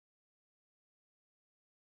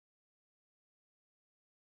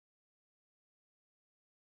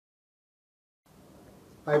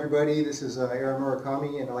Hi everybody, this is Aaron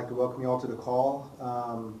Murakami and I'd like to welcome you all to the call.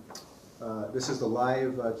 This is the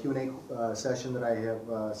live Q&A session that I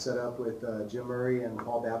have set up with Jim Murray and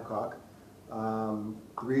Paul Babcock. The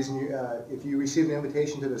reason if you received an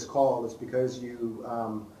invitation to this call, it's because you,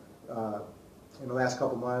 in the last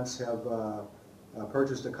couple months, have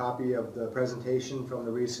purchased a copy of the presentation from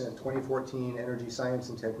the recent 2014 Energy Science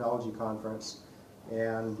and Technology Conference.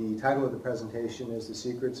 And the title of the presentation is The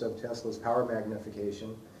Secrets of Tesla's Power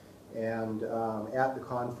Magnification. And at the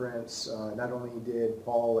conference, not only did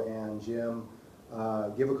Paul and Jim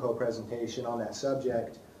give a co-presentation on that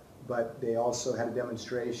subject, but they also had a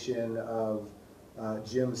demonstration of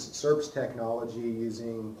Jim's SERPS technology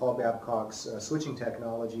using Paul Babcock's switching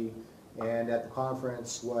technology. And at the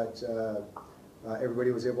conference, what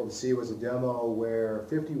everybody was able to see was a demo where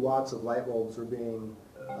 50 watts of light bulbs were being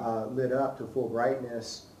lit up to full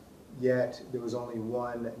brightness, yet there was only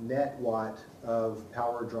 1 net watt of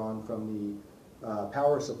power drawn from the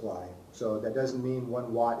power supply. So that doesn't mean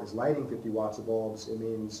 1 watt is lighting 50 watts of bulbs. It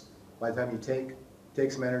means by the time you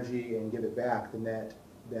take some energy and give it back, the net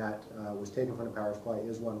that was taken from the power supply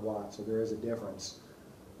is 1 watt. So there is a difference.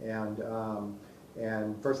 And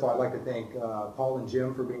first of all, I'd like to thank Paul and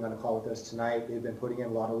Jim for being on the call with us tonight. They've been putting in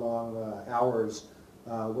a lot of long hours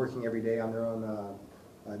working every day on their own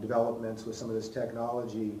developments with some of this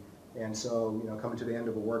technology, and so coming to the end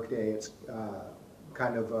of a workday, it's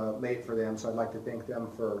kind of late for them. So I'd like to thank them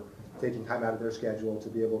for taking time out of their schedule to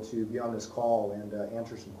be able to be on this call and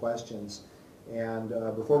answer some questions. And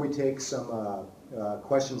before we take some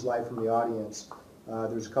questions live from the audience,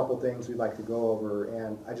 there's a couple things we'd like to go over,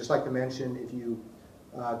 and I'd just like to mention, if you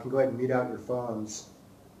can go ahead and mute out your phones,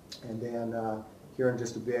 and then here in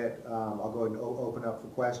just a bit I'll go ahead and open up for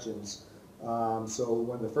questions. So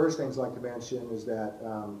one of the first things I'd like to mention is that,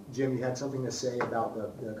 Jim, you had something to say about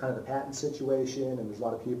the kind of the patent situation, and there's a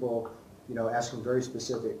lot of people, asking very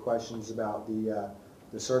specific questions about the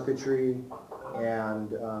circuitry, and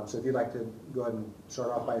so if you'd like to go ahead and start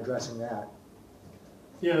off by addressing that.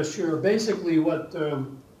 Yeah, sure. Basically what the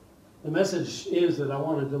message is that I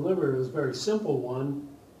want to deliver is a very simple one.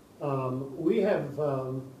 We have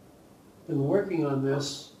been working on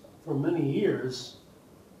this for many years.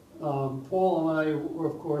 Paul and I were,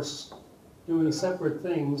 of course, doing separate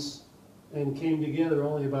things and came together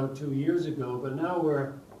only about 2 years ago, but now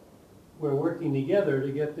we're working together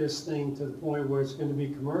to get this thing to the point where it's going to be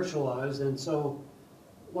commercialized. And so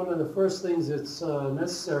one of the first things that's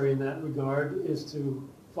necessary in that regard is to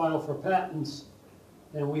file for patents,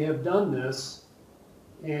 and we have done this.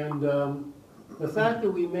 And the fact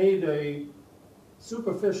that we made a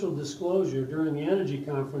superficial disclosure during the energy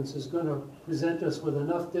conference is going to present us with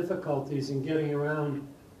enough difficulties in getting around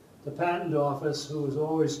the patent office, who is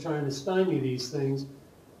always trying to stymie these things.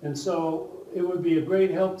 And so it would be a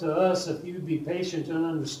great help to us if you'd be patient and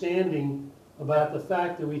understanding about the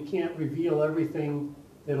fact that we can't reveal everything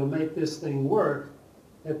that'll make this thing work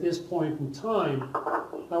at this point in time.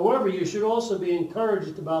 However, you should also be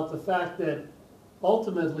encouraged about the fact that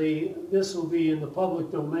ultimately this will be in the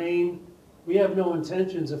public domain. We have no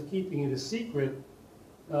intentions of keeping it a secret.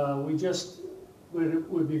 We just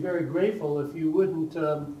would be very grateful if you wouldn't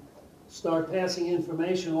start passing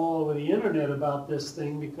information all over the internet about this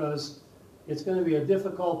thing, because it's going to be a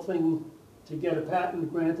difficult thing to get a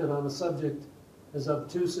patent granted on a subject as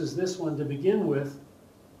obtuse as this one to begin with.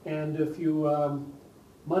 And if you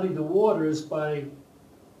muddy the waters by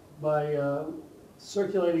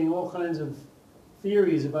circulating all kinds of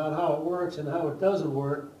theories about how it works and how it doesn't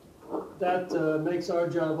work, that makes our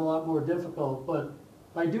job a lot more difficult. But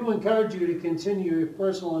I do encourage you to continue your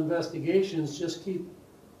personal investigations. Just keep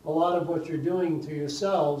a lot of what you're doing to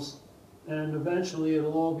yourselves, and eventually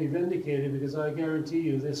it'll all be vindicated, because I guarantee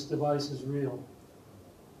you this device is real.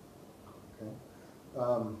 Okay.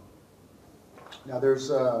 Now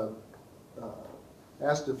there's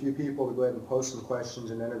asked a few people to go ahead and post some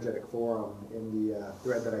questions in Energetic Forum in the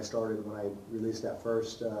thread that I started when I released that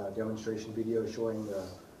first demonstration video showing the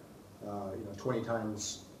 20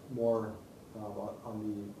 times more on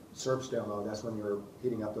the SERPS demo. That's when you're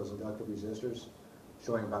heating up those inductive resistors,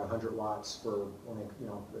 showing about 100 watts for only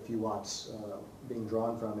a few watts being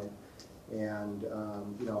drawn from it. And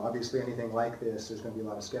obviously anything like this, there's going to be a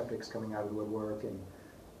lot of skeptics coming out of the woodwork and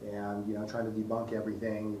trying to debunk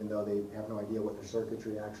everything, even though they have no idea what their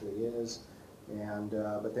circuitry actually is. And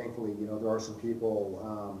but thankfully, there are some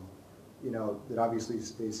people, that obviously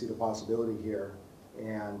they see the possibility here,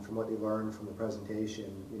 and from what they learned from the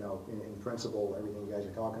presentation, in principle, everything you guys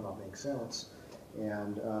are talking about makes sense.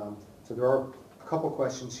 And so there are a couple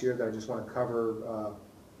questions here that I just want to cover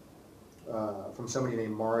from somebody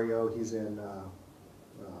named Mario. He's in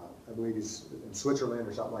I believe he's in Switzerland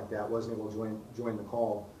or something like that, wasn't able to join the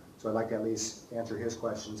call. So I'd like to at least answer his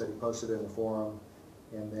questions that he posted in the forum.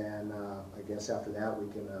 And then I guess after that, we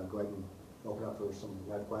can go ahead and open up for some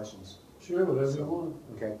live questions. Sure, whatever you want.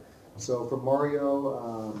 Okay. So for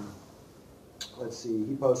Mario, let's see,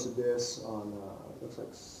 he posted this on, looks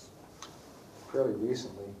like fairly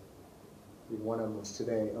recently. One of them was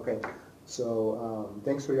today. Okay. So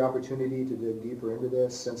thanks for the opportunity to dig deeper into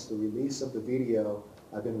this. Since the release of the video,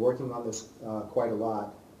 I've been working on this quite a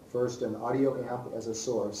lot. First, an audio amp as a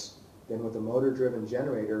source, then with a motor-driven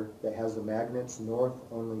generator that has the magnets north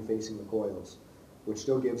only facing the coils, which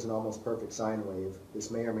still gives an almost perfect sine wave.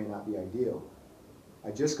 This may or may not be ideal.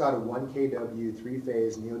 I just got a 1 kW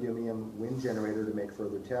 3-phase neodymium wind generator to make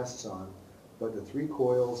further tests on, but the 3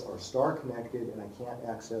 coils are star connected and I can't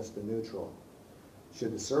access the neutral.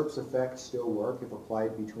 Should the SERPS effect still work if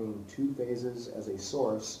applied between 2 phases as a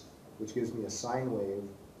source, which gives me a sine wave,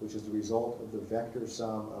 which is the result of the vector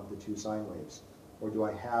sum of the 2 sine waves? Or do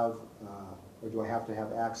I have to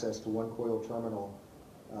have access to 1 coil terminal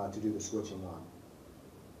to do the switching on?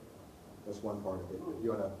 That's one part of it.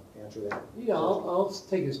 You want to answer that? Yeah, I'll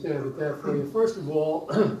take a stab at that for you. First of all,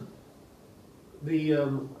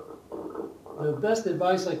 the best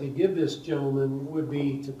advice I could give this gentleman would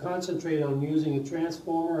be to concentrate on using a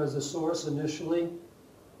transformer as a source initially.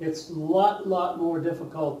 It's a lot more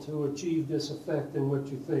difficult to achieve this effect than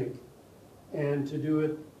what you think, and to do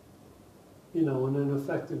it, in an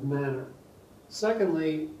effective manner.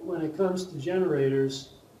 Secondly, when it comes to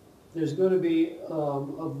generators, there's going to be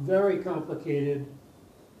a very complicated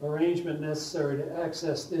arrangement necessary to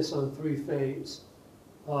access this on 3-phase.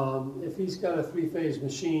 If he's got a 3-phase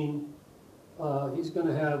machine, he's going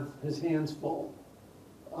to have his hands full.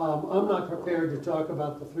 I'm not prepared to talk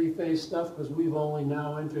about the 3-phase stuff because we've only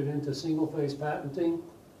now entered into single-phase patenting.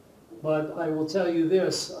 But I will tell you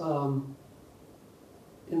this,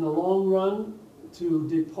 in the long run, to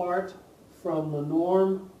depart from the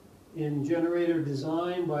norm in generator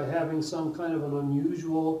design by having some kind of an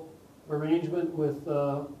unusual arrangement with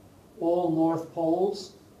all north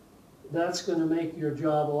poles, that's going to make your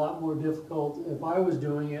job a lot more difficult. If I was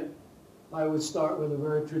doing it, I would start with a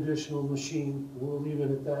very traditional machine. We'll leave it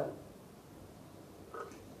at that.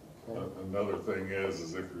 Another thing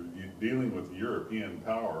is if you're dealing with European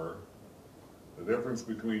power, the difference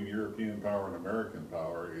between European power and American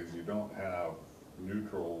power is you don't have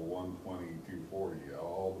neutral 120, 240.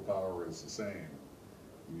 All the power is the same.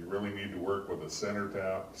 And you really need to work with a center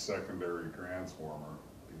tap secondary transformer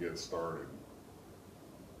to get started.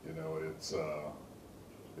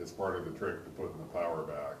 It's part of the trick to putting the power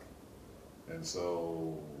back. And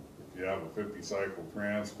so if you have a 50 cycle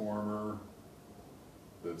transformer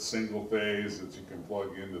that's single phase that you can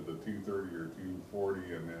plug into the 230 or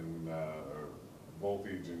 240 and then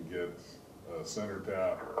voltage and get a center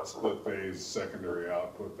tap split phase secondary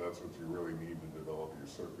output, that's what you really need to develop your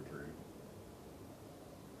circuitry.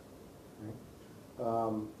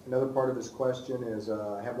 Another part of this question is,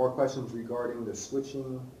 I have more questions regarding the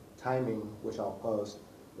switching timing, which I'll post,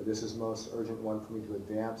 but this is the most urgent one for me to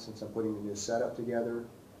advance since I'm putting the new setup together.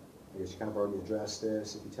 I guess you kind of already addressed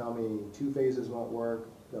this. If you tell me 2 phases won't work,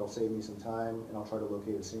 that'll save me some time, and I'll try to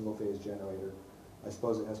locate a single phase generator. I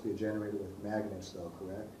suppose it has to be a generator with magnets though,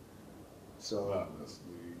 correct? So Not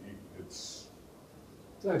necessarily. It's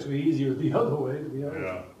actually easier the other way, to be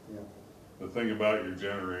honest. yeah. The thing about your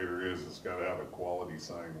generator is it's got to have a quality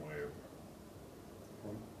sine wave.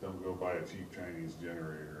 Okay. Don't go buy a cheap Chinese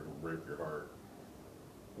generator, it'll break your heart.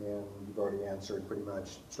 And you've already answered pretty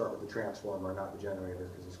much, start with the transformer, not the generator,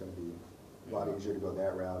 because it's going to be a lot easier to go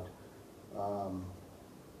that route.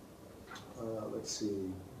 Let's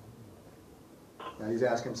see. Now he's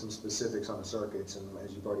asking some specifics on the circuits, and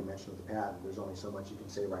as you've already mentioned with the patent, there's only so much you can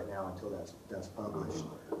say right now until that's published.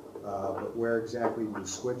 But where exactly do you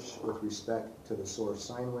switch with respect to the source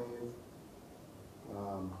sine wave?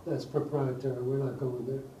 That's proprietary, we're not going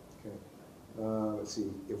there. Okay. Let's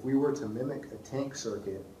see. If we were to mimic a tank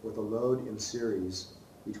circuit with a load in series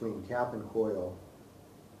between cap and coil,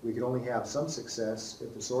 we could only have some success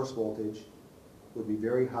if the source voltage would be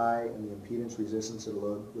very high and the impedance resistance of the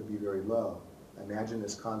load would be very low. I imagine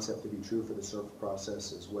this concept to be true for the SERPS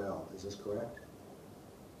process as well. Is this correct?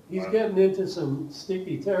 He's getting into some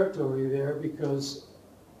sticky territory there because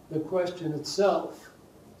the question itself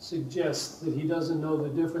suggests that he doesn't know the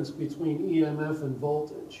difference between EMF and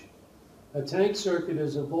voltage. A tank circuit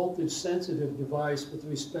is a voltage-sensitive device with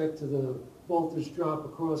respect to the voltage drop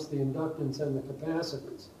across the inductance and the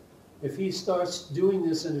capacitance. If he starts doing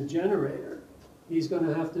this in a generator, he's going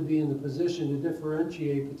to have to be in the position to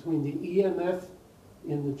differentiate between the EMF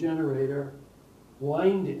in the generator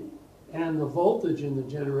winding and the voltage in the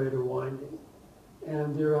generator winding.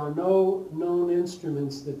 And there are no known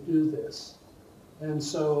instruments that do this. And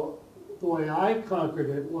so the way I conquered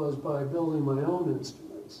it was by building my own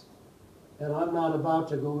instruments. And I'm not about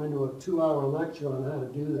to go into a 2-hour lecture on how to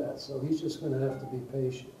do that, so he's just going to have to be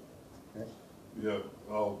patient. Okay. Yeah,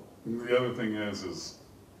 well, the other thing is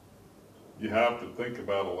you have to think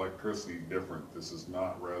about electricity different. This is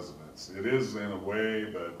not resonance. It is in a way,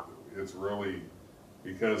 but it's really,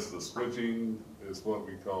 because the switching is what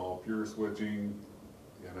we call pure switching,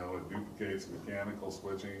 you know, it duplicates mechanical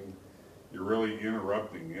switching. You're really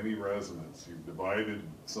interrupting any resonance. You've divided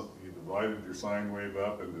your sine wave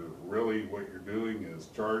up into, really what you're doing is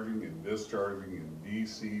charging and discharging in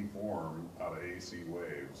DC form out of AC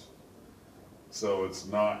waves. So it's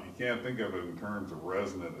not, you can't think of it in terms of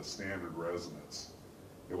resonant as standard resonance.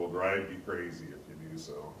 It will drive you crazy if you do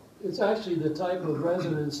so. It's actually the type of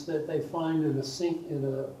resonance that they find in a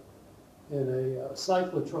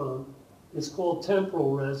cyclotron. It's called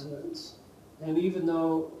temporal resonance. And even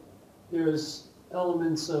though there's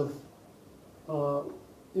elements of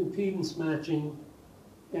impedance matching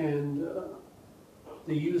and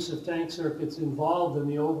the use of tank circuits involved in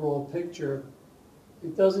the overall picture,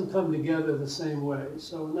 it doesn't come together the same way.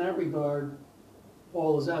 So in that regard,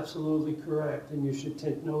 Paul is absolutely correct, and you should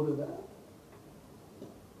take note of that.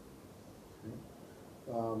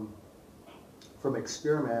 From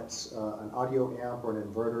experiments, an audio amp or an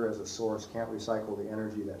inverter as a source can't recycle the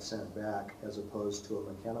energy that's sent back, as opposed to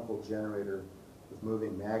a mechanical generator with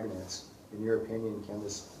moving magnets. In your opinion, can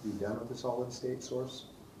this be done with a solid state source?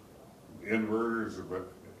 Inverters are,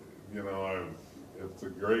 you know, it's a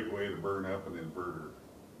great way to burn up an inverter,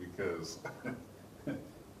 because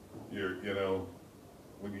you know,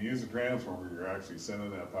 when you use a transformer, you're actually sending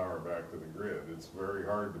that power back to the grid. It's very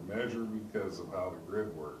hard to measure because of how the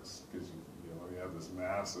grid works, because you have this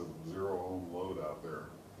massive 0 ohm load out there.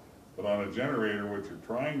 But on a generator, what you're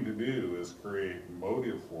trying to do is create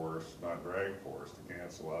motive force, not drag force, to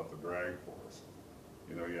cancel out the drag force.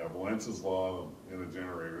 You know, you have Lenz's law in a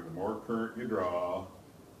generator. The more current you draw,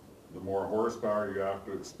 the more horsepower you have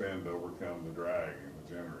to expend to overcome the drag in the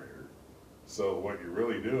generator. So what you're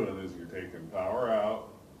really doing is you're taking power out,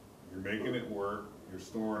 you're making it work, you're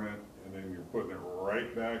storing it, and then you're putting it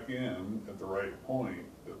right back in at the right point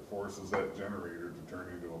that forces that generator to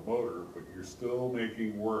turn into a motor, but you're still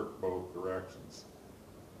making work both directions.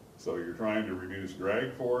 So you're trying to reduce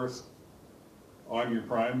drag force on your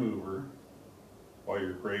prime mover while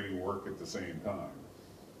you're creating work at the same time.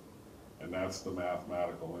 And that's the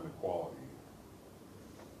mathematical inequality.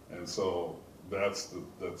 And so that's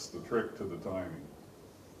the trick to the timing.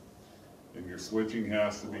 And your switching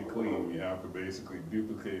has to be clean. You have to basically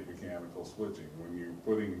duplicate mechanical switching. When you're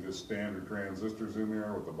putting just standard transistors in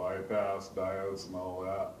there with the bypass diodes and all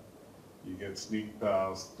that, you get sneak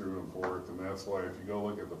paths through and forth, and that's why if you go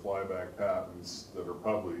look at the flyback patents that are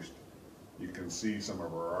published, you can see some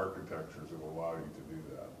of our architectures that will allow you to do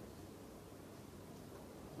that.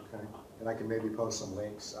 Okay. And I can maybe post some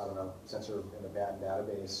links, I don't know, since they're in the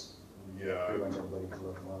database. Yeah. Pretty much everybody can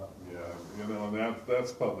look them up. Yeah, you know, and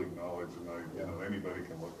that's public knowledge, and you know, anybody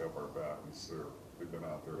can look up our patents. They've been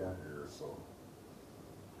out there for years, so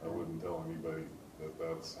I wouldn't tell anybody that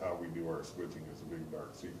that's how we do our switching is a big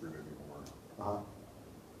dark secret anymore.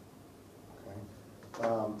 Okay.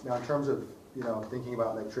 Now, in terms of, you know, thinking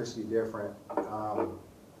about electricity different,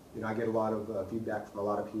 you know, I get a lot of feedback from a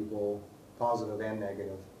lot of people, positive and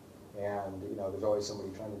negative, and, you know, there's always somebody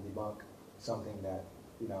trying to debunk something that,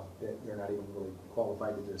 you know, that they're not even really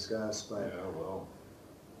qualified to discuss, but, Yeah, well,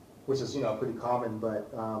 which is, you know, pretty common,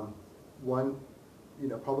 but one, you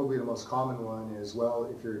know, probably the most common one is, well,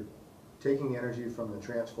 if you're taking the energy from the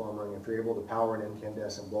transformer and if you're able to power an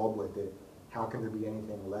incandescent bulb with it, how can there be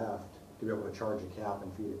anything left to be able to charge a cap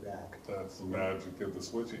and feed it back? that's the magic of the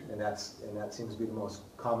switching. And that seems to be the most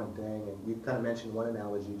common thing, and you kind of mentioned one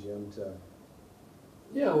analogy, Jim, to,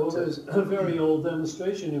 Yeah, well, there's a very old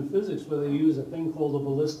demonstration in physics where they use a thing called a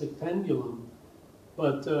ballistic pendulum.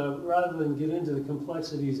 But rather than get into the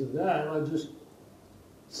complexities of that, I'll just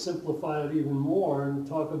simplify it even more and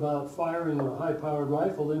talk about firing a high-powered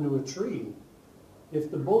rifle into a tree. If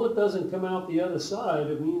the bullet doesn't come out the other side,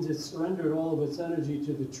 it means it's surrendered all of its energy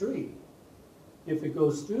to the tree. If it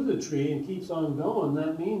goes through the tree and keeps on going,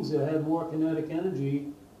 that means it had more kinetic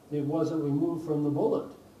energy that wasn't removed from the bullet.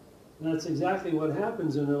 And that's exactly what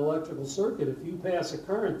happens in an electrical circuit. If you pass a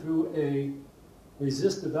current through a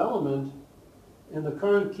resistive element and the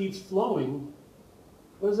current keeps flowing,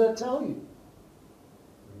 what does that tell you?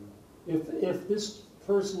 If this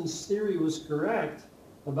person's theory was correct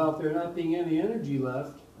about there not being any energy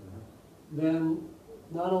left, then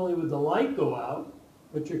not only would the light go out,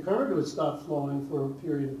 but your current would stop flowing for a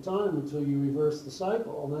period of time until you reverse the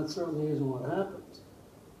cycle, and that certainly isn't what happens.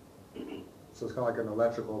 So it's kind of like an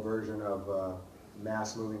electrical version of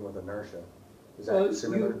mass moving with inertia. Is Well, that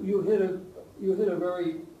similar? you hit a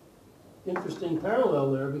very interesting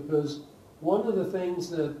parallel there, because one of the things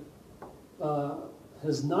that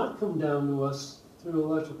has not come down to us through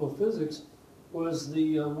electrical physics was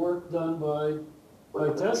the work done by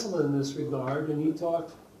Tesla in this regard, and he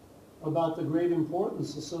talked about the great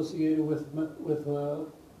importance associated with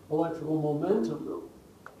electrical momentum.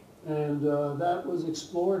 And that was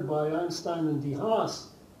explored by Einstein and de Haas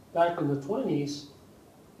back in the 20s,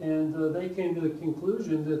 and they came to the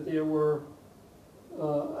conclusion that there were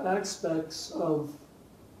aspects of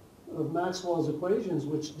Maxwell's equations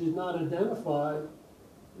which did not identify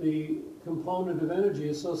the component of energy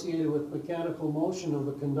associated with mechanical motion of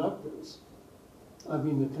the conductors. I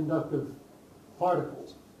mean the conductive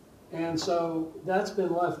particles. And so that's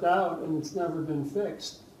been left out and it's never been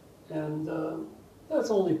fixed. And that's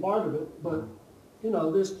only part of it, but you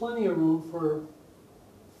know, there's plenty of room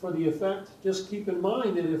for the effect. Just keep in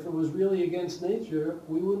mind that if it was really against nature,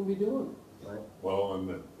 we wouldn't be doing it. Right. Well, and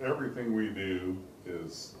that everything we do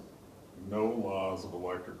is no laws of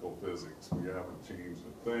electrical physics. We haven't changed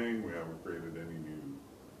a thing. We haven't created any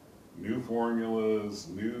new formulas,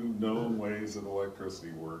 new known ways that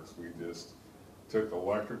electricity works. We just took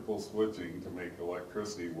electrical switching to make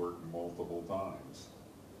electricity work multiple times.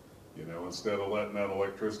 You know, instead of letting that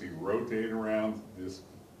electricity rotate around just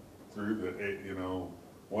through the, you know,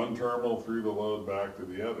 one terminal through the load back to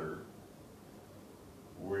the other,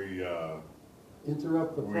 we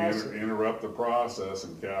Interrupt the process. interrupt the process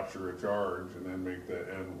and capture a charge and then make that,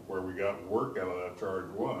 and where we got work out of that charge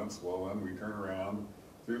once, well then we turn around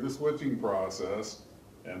through the switching process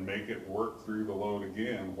and make it work through the load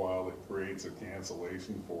again while it creates a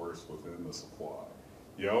cancellation force within the supply.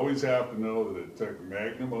 You always have to know that it took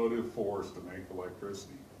magnetomotive force to make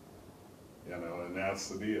electricity. You know, and that's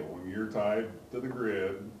the deal. When you're tied to the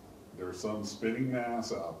grid, there's some spinning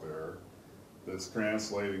mass out there that's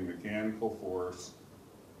translating mechanical force,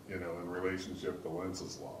 you know, in relationship to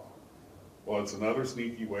Lenz's law. Well, it's another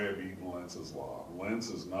sneaky way of beating Lenz's law.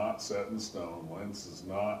 Lenz is not set in stone. Lenz is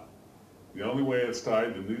not, the only way it's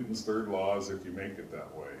tied to Newton's third law is if you make it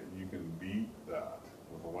that way. You can beat that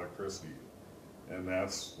with electricity. And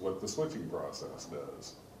that's what the switching process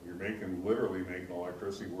does. You're literally making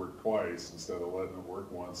electricity work twice instead of letting it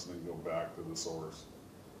work once and then go back to the source.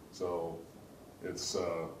 So it's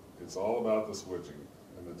all about the switching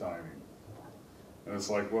and the timing. And it's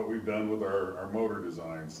like what we've done with our motor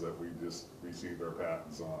designs that we just received our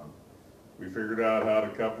patents on. We figured out how to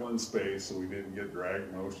couple in space so we didn't get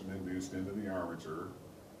drag motion induced into the armature.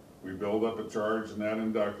 We build up a charge in that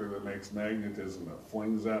inductor that makes magnetism that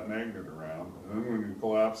flings that magnet around. And then when you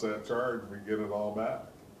collapse that charge, we get it all back,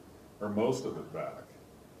 or most of it back.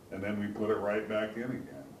 And then we put it right back in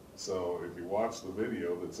again. So if you watch the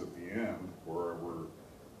video that's at the end, where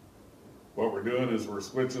what we're doing is we're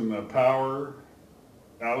switching the power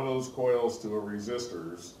out of those coils to a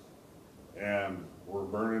resistors, and we're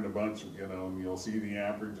burning a bunch of, you know, and you'll see the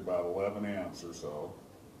amperage about 11 amps or so.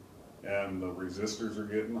 And the resistors are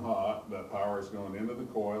getting hot, that power is going into the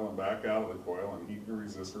coil and back out of the coil and heating the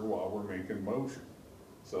resistor while we're making motion.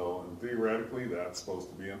 So and theoretically, that's supposed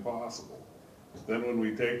to be impossible. Then when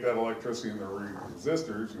we take that electricity in the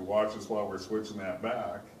resistors, you watch us while we're switching that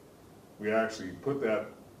back, we actually put that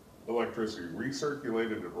electricity,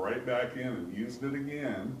 recirculated it right back in and used it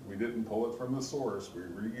again. We didn't pull it from the source, we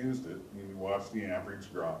reused it, and you watch the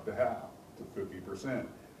amperage drop to half, to 50%.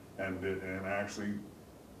 And actually,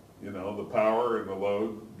 you know, the power and the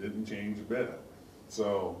load didn't change a bit.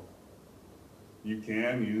 So you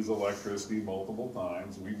can use electricity multiple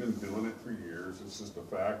times. We've been doing it for years. It's just a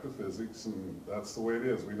fact of physics, and that's the way it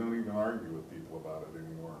is. We don't even argue with people about it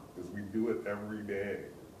anymore because we do it every day.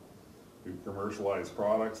 We commercialize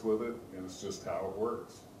products with it, and it's just how it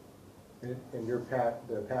works. And your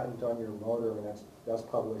the patent on your motor, I mean, that's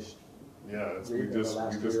published. Yeah,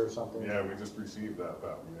 Year or something. Yeah, we just received that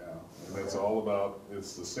patent, yeah. And it's all about,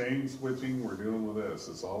 it's the same switching we're doing with this.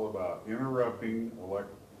 It's all about interrupting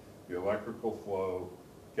the electrical flow,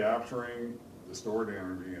 capturing the stored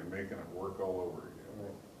energy and making it work all over again.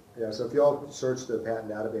 Right. Yeah, so if you all search the patent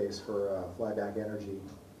database for Flyback Energy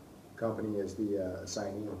Company as the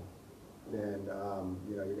assignee, then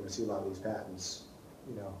you know, you're going to see a lot of these patents.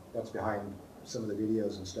 You know, that's behind some of the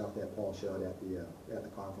videos and stuff that Paul showed at the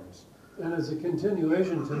conference. And as a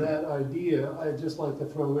continuation to that idea, I'd just like to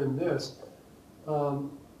throw in this.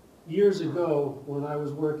 Years ago, when I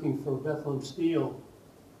was working for Bethlehem Steel,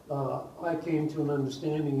 I came to an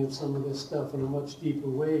understanding of some of this stuff in a much deeper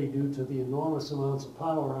way due to the enormous amounts of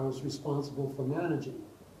power I was responsible for managing.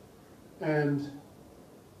 And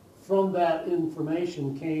from that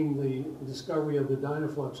information came the discovery of the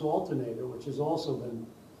Dynaflux alternator, which has also been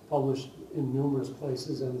published in numerous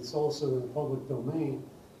places, and it's also in the public domain.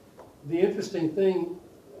 The interesting thing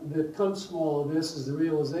that comes from all of this is the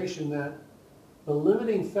realization that the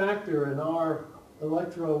limiting factor in our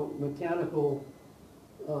electromechanical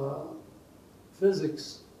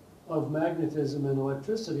physics of magnetism and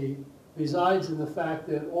electricity resides in the fact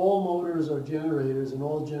that all motors are generators and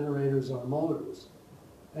all generators are motors.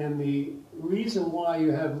 And the reason why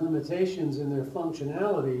you have limitations in their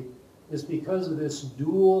functionality is because of this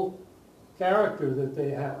dual character that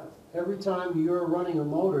they have. Every time you're running a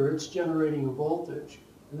motor, it's generating a voltage,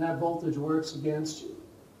 and that voltage works against you.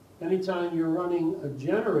 Anytime you're running a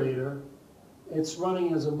generator, it's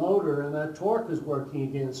running as a motor, and that torque is working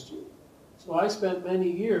against you. So I spent many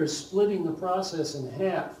years splitting the process in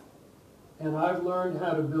half, and I've learned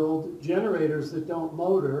how to build generators that don't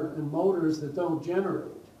motor and motors that don't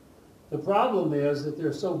generate. The problem is that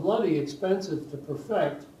they're so bloody expensive to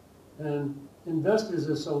perfect, and investors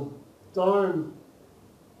are so darn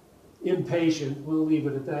impatient, we'll leave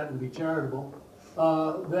it at that and be charitable,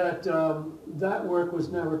 that work was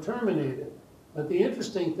never terminated. But the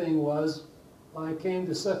interesting thing was, I came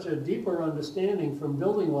to such a deeper understanding from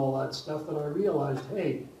building all that stuff that I realized,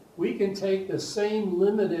 hey, we can take the same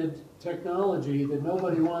limited technology that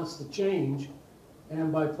nobody wants to change,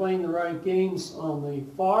 and by playing the right games on the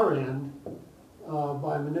far end,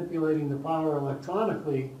 by manipulating the power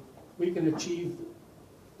electronically, we can achieve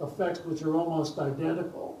effects which are almost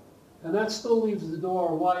identical. And that still leaves the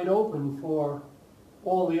door wide open for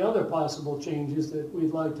all the other possible changes that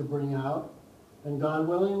we'd like to bring out, and God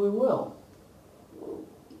willing, we will.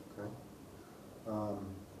 Okay.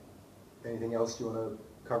 Anything else you want to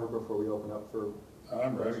cover before we open up for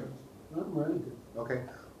I'm ready. questions? I'm ready to. Okay.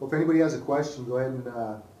 Well, if anybody has a question, go ahead and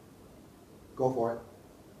go for it.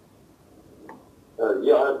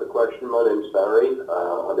 Yeah, I have a question. My name's Barry.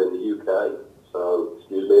 I'm in the UK, so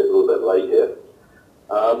excuse me, it's a little bit late here.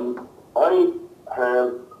 I have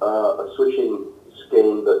a switching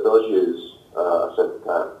scheme that does use a center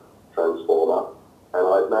tap transformer, and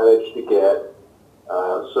I've managed to get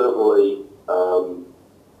certainly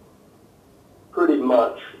pretty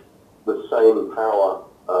much the same power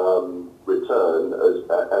return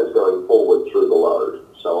as going forward through the load.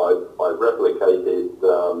 So I've replicated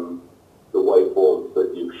the waveforms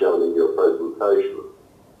that you've shown in your presentation.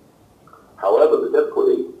 However, the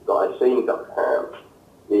difficulty that I seem to have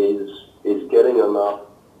is getting enough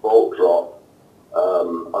volt drop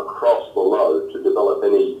across the load to develop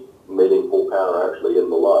any meaningful power actually in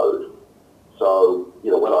the load. So,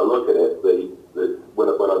 you know, when I look at it, when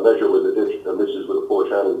I measure with the digital, and this is with a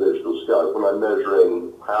 4-channel digital scope, when I'm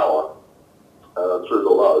measuring power through the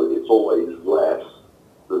load, it's always less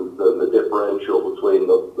than the differential between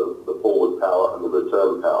the forward power and the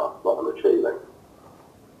return power that I'm achieving.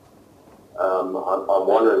 I'm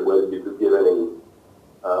wondering whether you could give any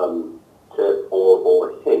tip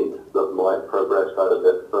or hint that might progress that a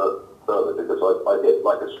bit further, because I hit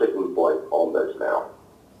like a sticking point on this now.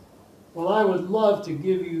 Well, I would love to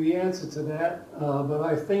give you the answer to that, but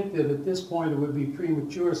I think that at this point it would be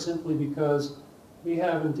premature simply because we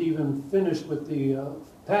haven't even finished with the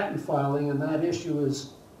patent filing, and that issue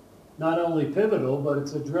is not only pivotal, but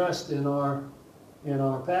it's addressed in our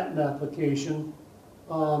patent application.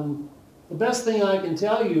 The best thing I can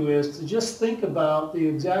tell you is to just think about the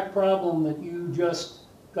exact problem that you just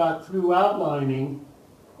got through outlining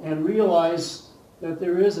and realize that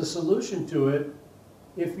there is a solution to it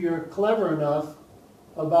if you're clever enough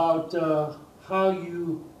about how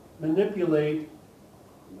you manipulate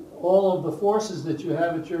all of the forces that you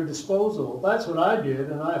have at your disposal. That's what I did,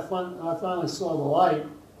 and I finally saw the light.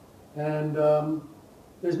 And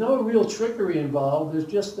there's no real trickery involved. There's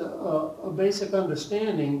just a basic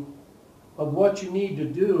understanding of what you need to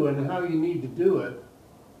do and how you need to do it.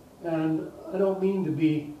 And I don't mean to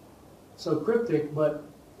be so cryptic, but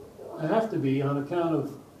I have to be on account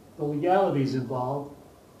of the legalities involved.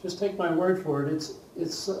 Just take my word for it.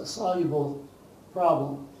 It's a soluble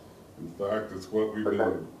problem. In fact, it's what we've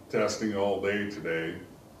been testing all day today,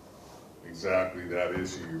 exactly that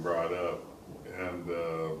issue you brought up. And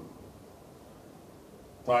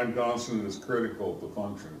time constant is critical to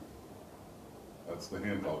function. That's the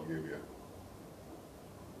hint I'll give you.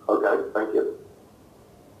 Okay, thank you.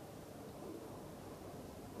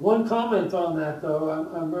 One comment on that, though,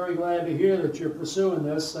 I'm very glad to hear that you're pursuing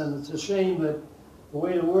this, and it's a shame that the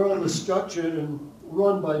way the world is structured and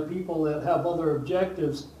run by people that have other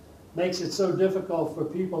objectives makes it so difficult for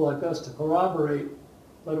people like us to corroborate.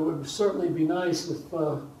 But it would certainly be nice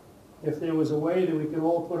if there was a way that we could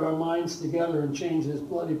all put our minds together and change this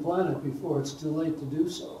bloody planet before it's too late to do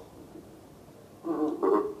so.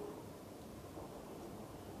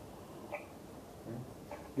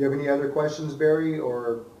 Do you have any other questions, Barry,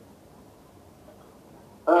 or?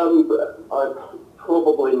 I've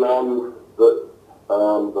probably none that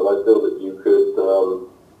I feel that you could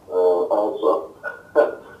answer.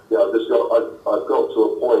 Yeah, I've got to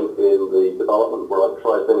a point in the development where I've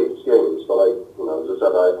tried many schemes, but as I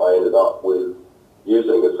said, I ended up with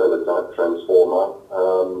using a center type transformer,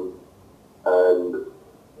 and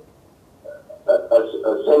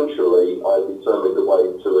essentially I determined a way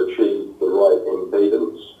to achieve the right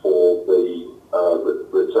impedance for the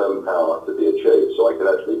return power to be achieved, so I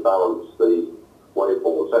could actually balance the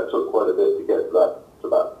waveforms. That took quite a bit to get to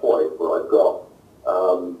that point where I've got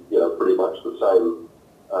pretty much the same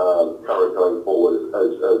current going forward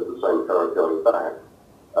as the same current going back.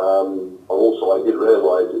 Also, I did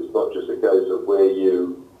realise it's not just a case of where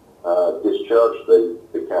you discharge the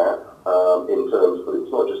cap in terms, but it's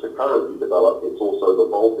not just the current you develop, it's also the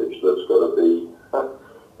voltage that's got to be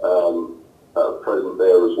present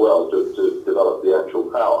there as well to develop the actual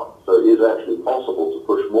power. So it is actually possible to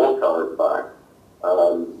push more current back,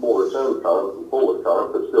 more return current and forward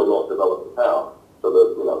current, but still not develop the power. So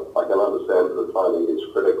that, I can understand that the timing is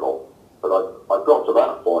critical. But I've got to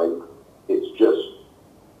that point, it's just,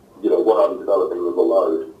 what I'm developing with the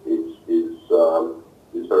load is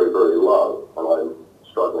very, very low, and I'm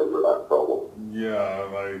struggling with that problem. Yeah,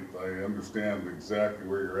 I understand exactly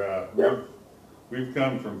where you're at. Yeah. We've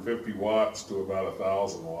come from 50 watts to about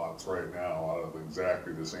 1,000 watts right now out of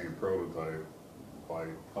exactly the same prototype by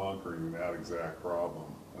conquering that exact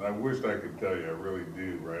problem. And I wished I could tell you, I really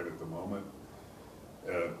do, right at the moment.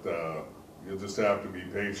 You'll just have to be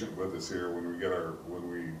patient with us here. When we get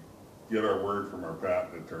our word from our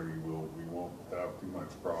patent attorney, we won't have too much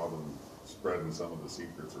problem spreading some of the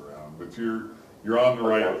secrets around. But you're on the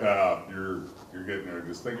right path. You're getting there.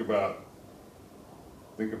 Just think about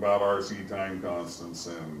RC time constants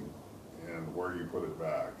and where you put it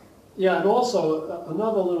back. Yeah, and also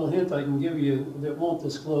another little hint I can give you that won't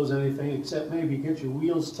disclose anything except maybe get your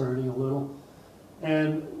wheels turning a little.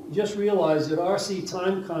 And just realize that RC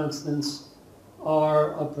time constants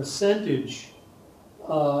are a percentage,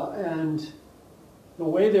 and the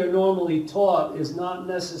way they're normally taught is not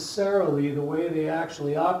necessarily the way they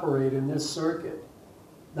actually operate in this circuit.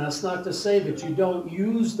 That's not to say that you don't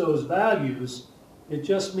use those values. It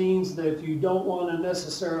just means that you don't want to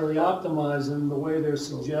necessarily optimize them the way they're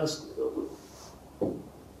suggested.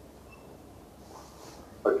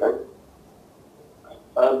 Okay.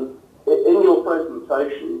 In your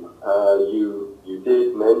presentation, you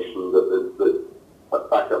did mention that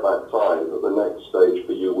back at that time, that the next stage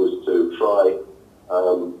for you was to try,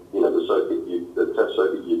 the test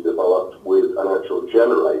circuit you developed with an actual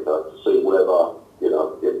generator to see whether,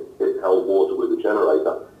 it held water with the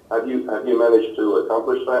generator. Have you managed to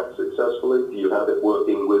accomplish that successfully? Do you have it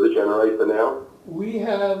working with a generator now? We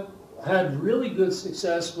have had really good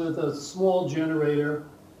success with a small generator,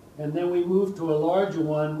 and then we moved to a larger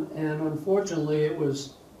one, and unfortunately it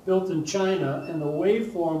was built in China, and the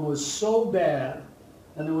waveform was so bad,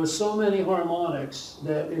 and there were so many harmonics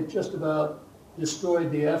that it just about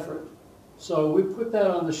destroyed the effort. So we put that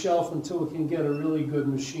on the shelf until we can get a really good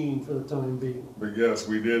machine for the time being. But yes,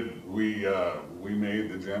 we did. We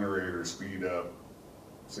made the generator speed up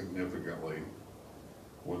significantly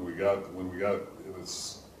when we got it.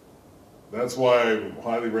 That's why I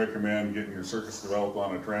highly recommend getting your circuits developed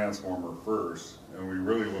on a transformer first. And when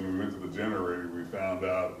we went to the generator, we found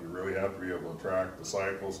out you really have to be able to track the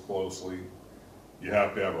cycles closely. You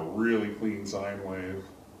have to have a really clean sine wave.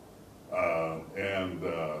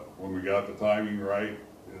 When we got the timing right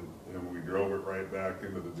and we drove it right back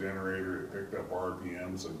into the generator, it picked up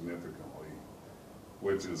RPM significantly,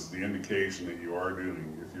 which is the indication that you are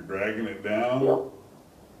doing. If you're dragging it down,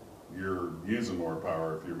 you're using more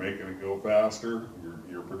power. If you're making it go faster,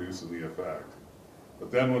 you're producing the effect.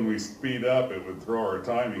 But then when we speed up, it would throw our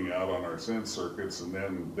timing out on our sense circuits, and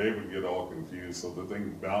then they would get all confused, so the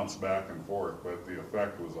thing bounced back and forth, but the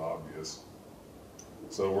effect was obvious.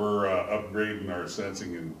 So we're upgrading our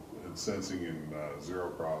sensing and zero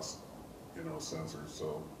cross, sensors.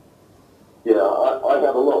 So yeah, I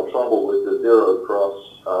have a lot of trouble with the zero cross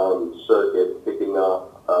circuit picking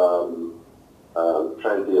up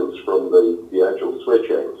transients from the actual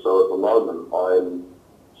switching. So at the moment, I'm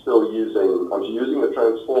using a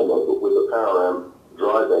transformer, but with the power amp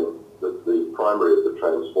driving the primary primary of the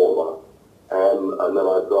transformer, and then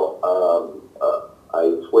I've got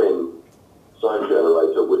a twin sine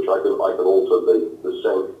generator, which I can alter the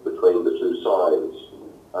sync between the two sines.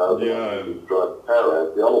 To drive power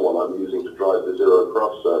out. The other one I'm using to drive the zero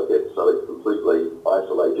cross circuit, so it's completely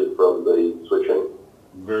isolated from the switching.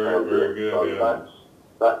 Very good. So Yeah.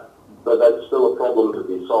 but that's still a problem to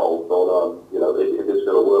be solved on if it's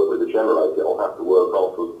going to work with the generator, it'll have to work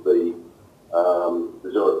off of the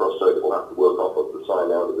zero cross circuit will have to work off of the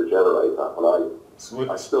sine out of the generator, and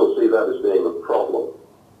I still see that as being a problem.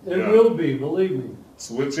 It will be, believe me.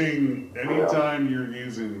 Switching, anytime you're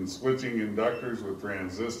using switching inductors with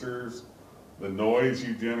transistors, the noise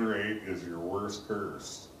you generate is your worst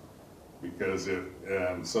curse. Because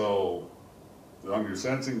so on your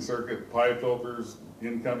sensing circuit, pi filters,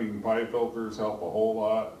 incoming pi filters help a whole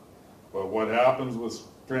lot. But what happens with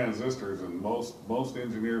transistors, and most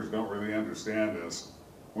engineers don't really understand this,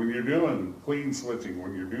 when you're doing clean switching,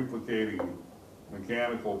 when you're duplicating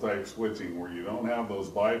mechanical type switching where you don't have those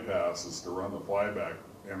bypasses to run the flyback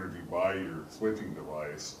energy by your switching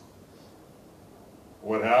device,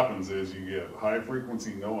 what happens is you get high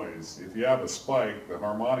frequency noise. If you have a spike, the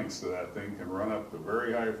harmonics to that thing can run up to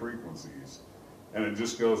very high frequencies, and it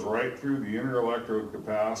just goes right through the inner electrode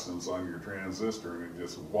capacitance on your transistor, and it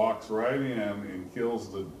just walks right in and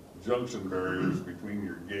kills the junction barriers between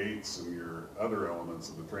your gates and your other elements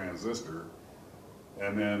of the transistor.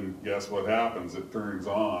 And then guess what happens? It turns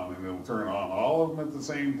on, and it'll turn on all of them at the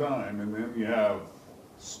same time, and then you have,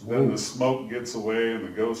 then the smoke gets away and the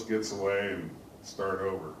ghost gets away and start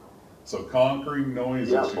over. So conquering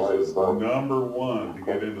noise issues is the number one to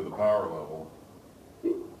get into the power level.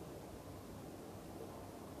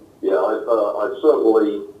 Yeah, I've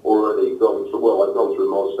certainly already gone through, well, I've gone through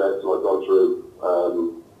MOSFETs, and I've gone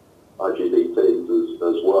through IGBTs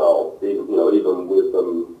as well. Even with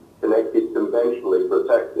them connected, conventionally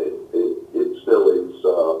protected, it still is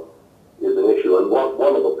an issue. And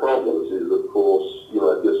one of the problems is, of course,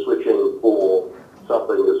 if you're switching for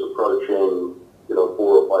something that's approaching, 4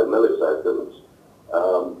 or 5 milliseconds,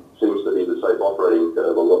 seems to be the safe operating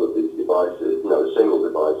curve. A lot of these devices, single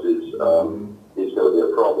devices, is going to be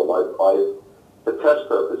a problem. For test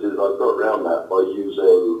purposes, I've got around that by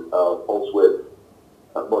using pulse width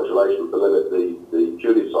modulation to limit the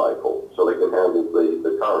duty cycle so they can handle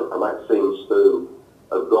the current. And that seems to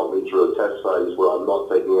have got me through a test phase where I'm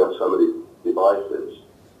not taking out so many devices.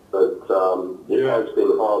 But it has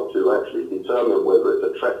been hard to actually determine whether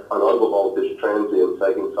it's an overvoltage transient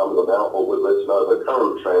taking some of them out, or whether it's an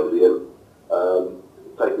overcurrent transient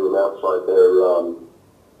taking them outside their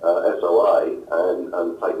SOA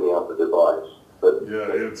and taking out the device. But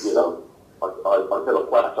I've hit a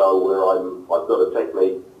plateau where I've got a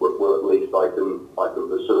technique where at least I can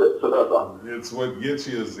pursue it further. It's what gets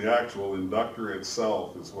you is the actual inductor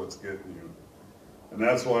itself is what's getting you. And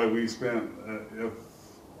that's why we spent, if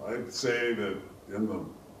I'd say that in the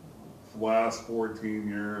last 14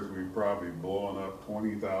 years, we've probably blown up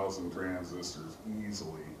 20,000 transistors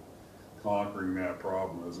easily, conquering that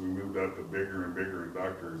problem as we moved up to bigger and bigger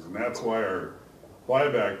inductors. And that's why our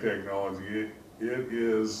flyback technology,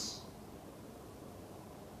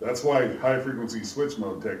 that's why high frequency switch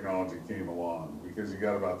mode technology came along, because you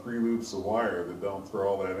got about 3 loops of wire that don't throw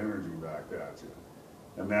all that energy back at you.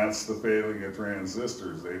 And that's the failing of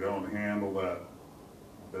transistors. They don't handle that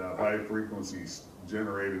high frequency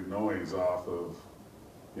generated noise off of,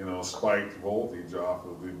 spiked voltage off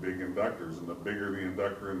of the big inductors. And the bigger the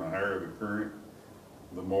inductor and the higher the current,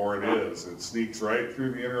 the more it is. It sneaks right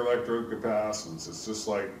through the inner electrode capacitance. It's just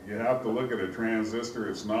like, you have to look at a transistor.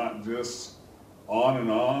 It's not just on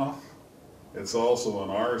and off. It's also an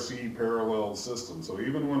RC parallel system. So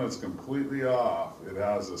even when it's completely off, it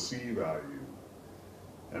has a C value.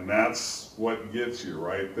 And that's what gets you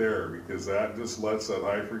right there, because that just lets that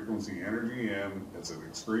high frequency energy in. It's at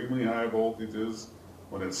extremely high voltages.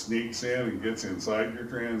 When it sneaks in and gets inside your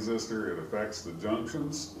transistor, it affects the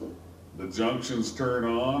junctions. The junctions turn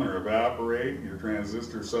on or evaporate. Your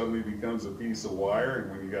transistor suddenly becomes a piece of wire,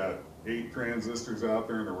 and when you got 8 transistors out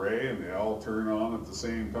there in an array and they all turn on at the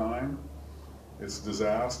same time, it's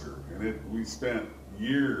disaster. And we spent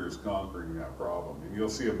years conquering that problem. And you'll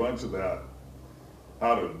see a bunch of that,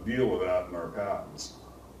 how to deal with that in our patents.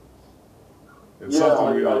 It's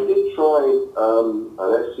something we don't... I did try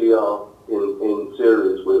an SCR in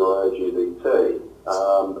series with IGBT,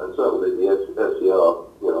 and certainly the SCR,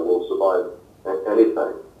 will survive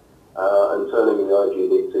anything. And turning the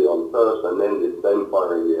IGBT on first and then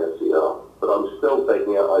firing the SCR. But I'm still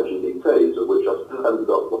taking out IGBTs, of which I still haven't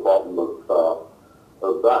got to the bottom of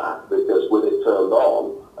that, because with it turned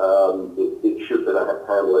on, it should be able to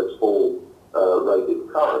handle its full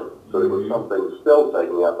rated current. So it was something still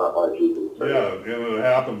taking out that IGBT. Yeah, and it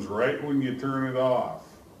happens right when you turn it off.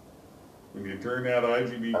 When you turn that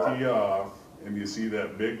IGBT off and you see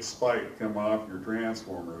that big spike come off your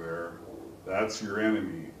transformer there, that's your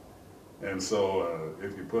enemy. And so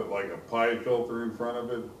if you put like a pi filter in front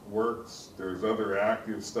of it, works. There's other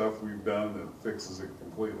active stuff we've done that fixes it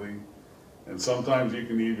completely. And sometimes you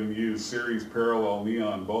can even use series parallel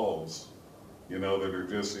neon bulbs, you know, that are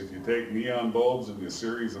just, if you take neon bulbs and you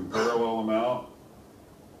series and parallel them out,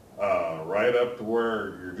 right up to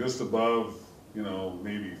where you're just above, you know,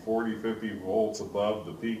 maybe 40, 50 volts above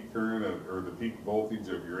the peak current or the peak voltage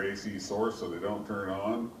of your AC source so they don't turn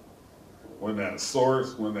on. When that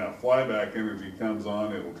flyback energy comes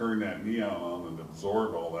on, it'll turn that neon on and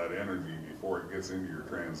absorb all that energy before it gets into your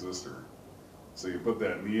transistor. So you put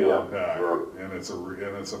that neon pack, and it's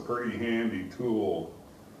a pretty handy tool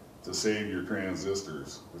to save your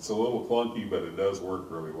transistors. It's a little clunky, but it does work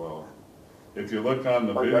really well. If you look on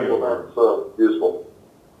the video, well, that's useful.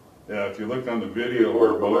 Yeah, if you look on the video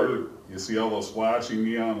or motor, you see all those flashing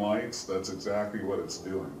neon lights. That's exactly what it's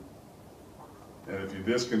doing. And if you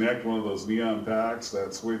disconnect one of those neon packs,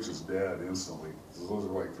 that switch is dead instantly. Those are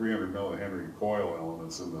like 300 millihenry coil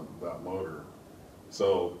elements in that motor.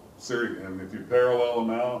 So, and if you parallel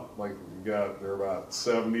them out, like they're about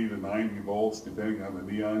 70 to 90 volts depending on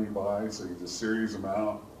the neon you buy, so you just series them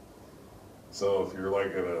out. So if you're like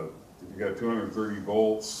if you got 230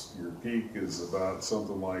 volts, your peak is about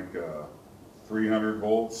something like 300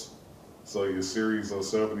 volts. So you series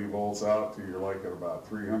those 70 volts out till you're like at about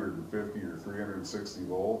 350 or 360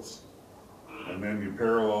 volts. And then you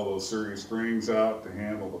parallel those series strings out to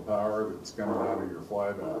handle the power that's coming out of your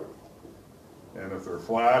flyback. And if they're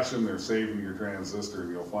flashing, they're saving your transistor,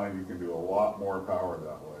 and you'll find you can do a lot more power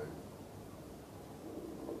that way.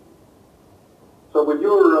 So with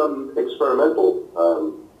your experimental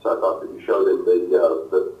setup that you showed in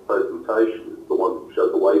the presentation, the one that you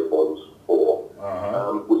showed the waveforms for,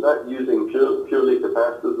 was that using purely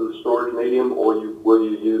capacitors as a storage medium, or were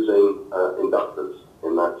you using inductors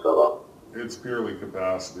in that setup? It's purely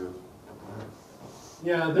capacitive.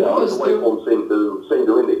 Yeah, The waveforms seem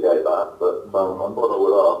to indicate that, but I thought I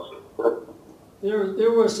would ask.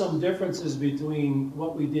 there were some differences between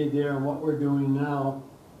what we did there and what we're doing now,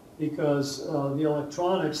 because the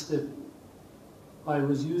electronics that I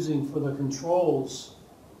was using for the controls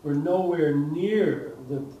were nowhere near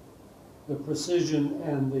the precision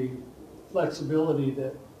and the flexibility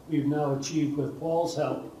that we've now achieved with Paul's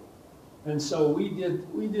help. And so we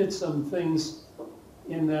did some things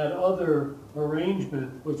in that other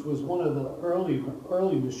arrangement, which was one of the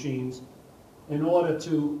early machines, in order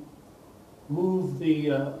to move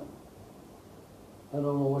the I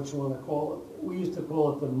don't know what you want to call it. We used to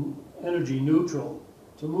call it the energy neutral,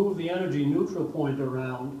 to move the energy neutral point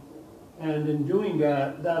around. And in doing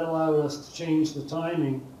that, that allowed us to change the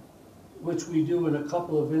timing, which we do in a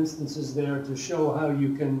couple of instances there to show how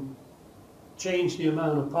you can change the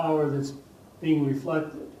amount of power that's being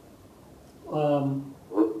reflected.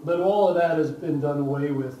 But all of that has been done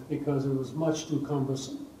away with because it was much too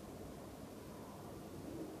cumbersome.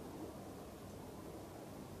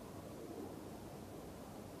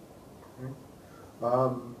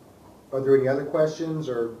 Are there any other questions,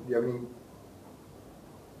 or do you have any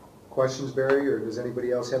questions, Barry, or does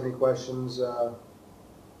anybody else have any questions for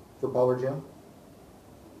Paul or Jim?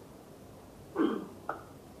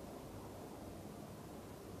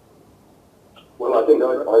 Well, I think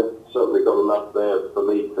I've certainly got enough there for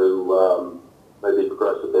me to maybe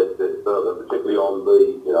progress a bit further, particularly on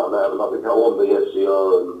the, I may have another go on the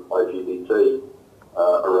SCR and IGBT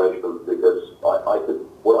arrangement, because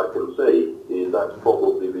what I can see is that's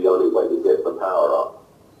probably the only way to get the power up.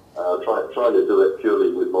 Trying to do it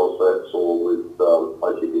purely with MOSFETs or with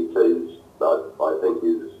IGBTs, I think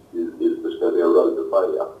is just going to be a road to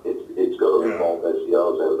failure. It's got to involve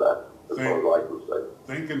SCRs in that, as far as I can say.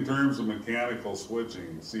 Think in terms of mechanical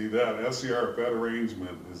switching. See, that SCR FET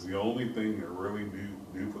arrangement is the only thing that really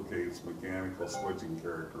duplicates mechanical switching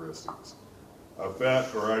characteristics. A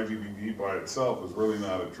FET or IGBT by itself is really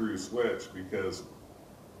not a true switch, because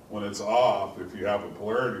when it's off, if you have a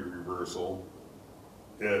polarity reversal,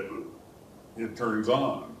 it turns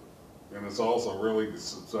on. And it's also really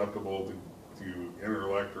susceptible to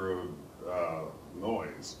interelectrode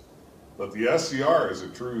noise. But the SCR is a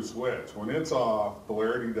true switch. When it's off,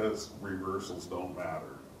 polarity reversals don't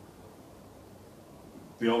matter.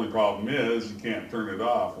 The only problem is you can't turn it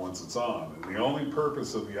off once it's on. And the only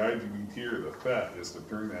purpose of the IGBT or the FET is to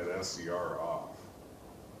turn that SCR off.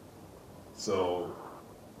 So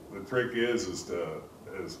the trick is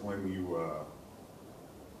when you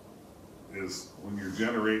is when you're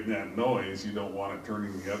generating that noise, you don't want it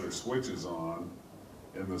turning the other switches on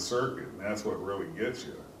in the circuit, and that's what really gets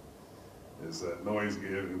you, is that noise.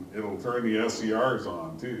 It'll turn the SCRs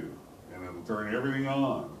on too, and it'll turn everything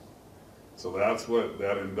on. So that's what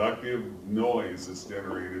that inductive noise that's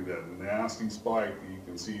generated, that nasty spike that you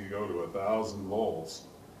can see go to 1,000 volts.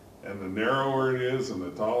 And the narrower it is and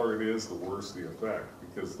the taller it is, the worse the effect,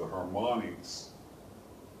 because the harmonics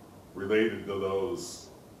related to those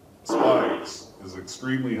spikes is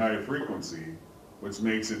extremely high frequency, which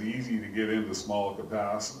makes it easy to get into small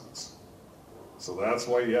capacitance. So that's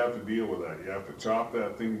why you have to deal with that. You have to chop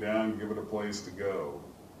that thing down, give it a place to go.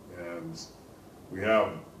 And we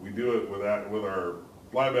do it with our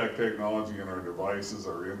flyback technology and our devices,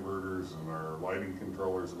 our inverters and our lighting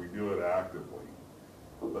controllers. We do it actively.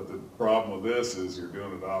 But the problem with this is you're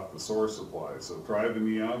doing it off the source supply. So try the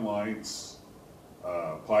neon lights,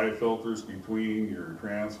 pi filters between your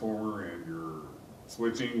transformer and your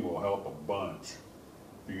switching will help a bunch.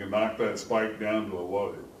 If you can knock that spike down to a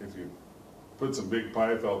low, if you put some big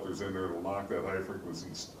pi filters in there, it'll knock that high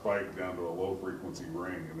frequency spike down to a low frequency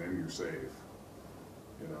ring, and then you're safe.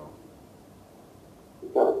 You know.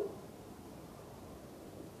 Got it.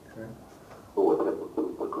 Okay. So what type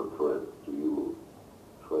of conference do you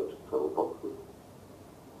try to sell boxes?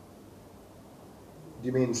 Do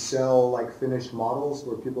you mean sell like finished models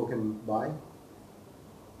where people can buy?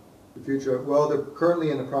 The future, well, they're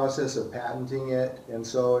currently in the process of patenting it, and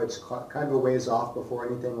so it's kind of a ways off before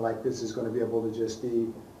anything like this is going to be able to just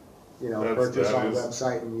be, purchased on the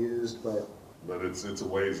website and used, but it's a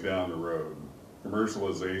ways down the road.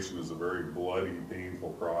 Commercialization is a very bloody,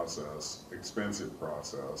 painful process, expensive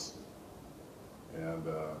process. And,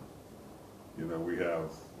 we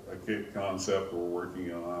have a kit concept we're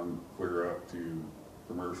working on clear up to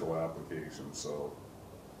commercial applications, so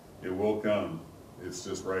it will come. It's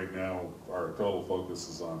just right now our total focus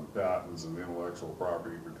is on patents and intellectual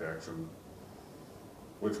property protection,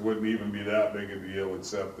 which wouldn't even be that big a deal,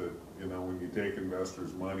 except that, when you take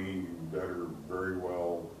investors' money, you better very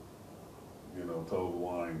well, toe the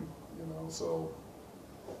line, so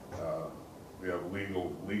we have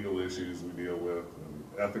legal issues we deal with and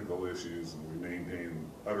ethical issues, and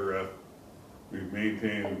we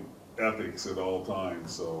maintain ethics at all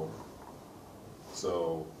times, so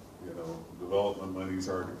development money's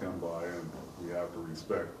hard to come by, and we have to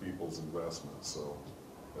respect people's investments, so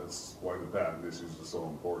that's why the patent issues are so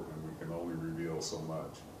important, and we can only reveal so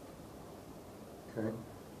much. okay.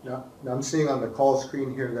 Now I'm seeing on the call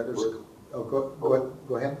screen here that there's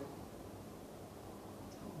go ahead.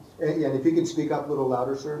 And if you could speak up a little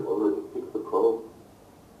louder, sir. You already fixed the problem?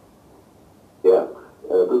 Yeah,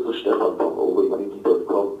 this is Stefan from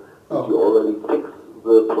overhumanity.com. Did you already fix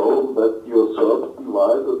the problem that your SERPS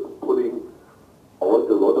device is putting out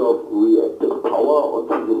a lot of reactive power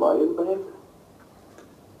onto the line bank?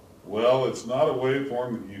 Well, it's not a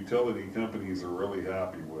waveform that utility companies are really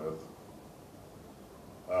happy with.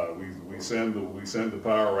 We send the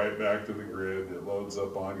power right back to the grid. It loads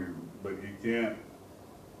up on you, but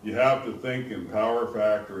you have to think in power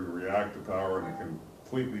factor and reactive power in a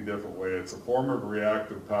completely different way. It's a form of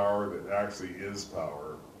reactive power that actually is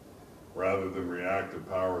power, rather than reactive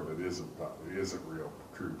power that isn't real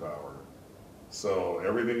true power. So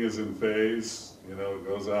everything is in phase. It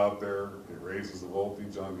goes out there. It raises the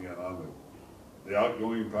voltage on the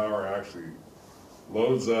outgoing power. Actually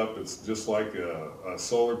loads up. It's just like a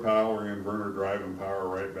solar power inverter driving power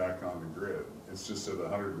right back on the grid. It's just at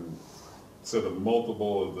a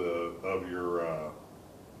multiple of your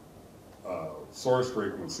source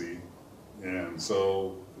frequency, and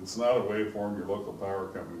so it's not a waveform your local power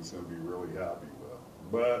company is going to be really happy with.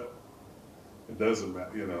 But it doesn't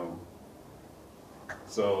matter,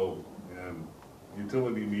 So, and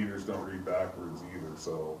utility meters don't read backwards either,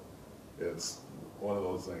 so it's one of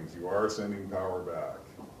those things. You are sending power back,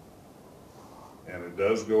 and it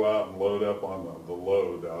does go out and load up on the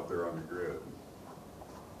load out there on the grid.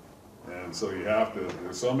 And so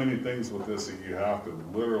there's so many things with this that you have to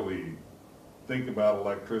literally think about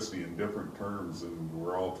electricity in different terms than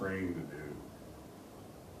we're all trained to do.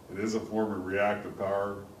 It is a form of reactive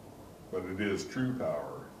power, but it is true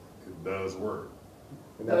power. It does work.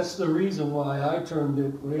 And That's the reason why I termed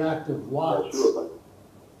it reactive watts.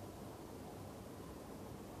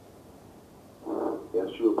 Yeah,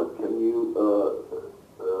 sure, but can you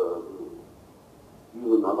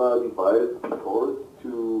use another device before it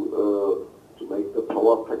to make the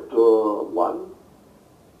power factor 1?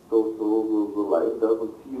 So the line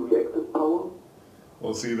doesn't see reactive power?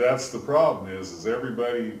 Well, see, that's the problem is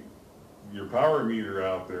everybody, your power meter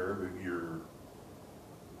out there that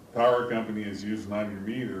power company is using on your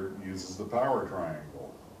meter uses the power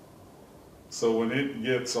triangle. So when it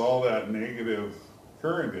gets all that negative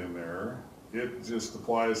current in there, it just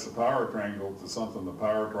applies the power triangle to something the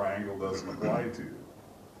power triangle doesn't apply to.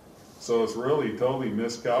 So it's really totally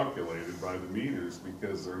miscalculated by the meters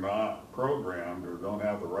because they're not programmed or don't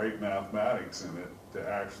have the right mathematics in it to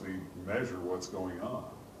actually measure what's going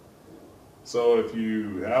on. So if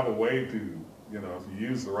you have a way to, if you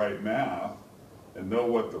use the right math and know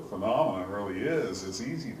what the phenomenon really is, it's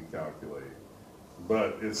easy to calculate.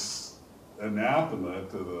 But it's anathema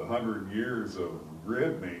to the 100 years of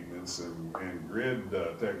grid maintenance and grid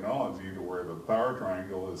technology to where the power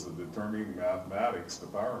triangle is the determining mathematics to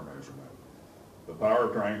power measurement. The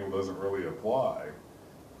power triangle doesn't really apply.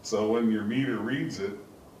 So when your meter reads it,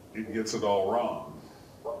 it gets it all wrong.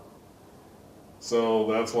 So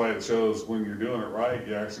that's why it shows when you're doing it right,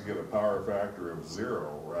 you actually get a power factor of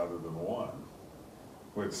 0 rather than 1,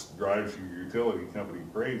 which drives your utility company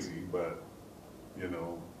crazy, but,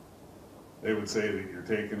 they would say that you're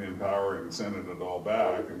taking in power and sending it all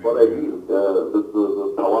back. And what I mean,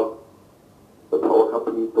 the power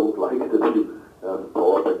companies don't like it if you have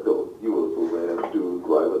power factor of 0, so they have to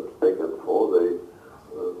drive it back and forth.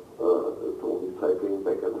 It's only cycling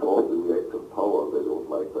back and forth the reactive power. They don't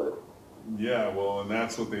like that. Yeah, well, and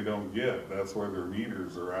that's what they don't get. That's where their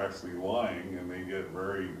meters are actually lying, and they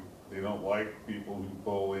don't like people who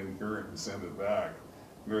pull in current and send it back.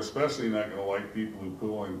 And they're especially not going to like people who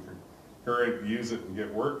pull in current, use it, and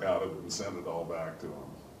get work out of it and send it all back to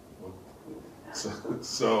them.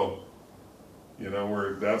 So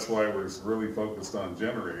that's why we're really focused on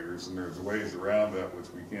generators, and there's ways around that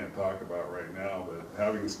which we can't talk about right now, but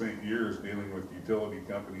having spent years dealing with utility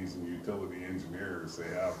companies and utility engineers, they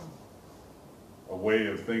have a way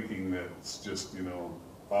of thinking that's just,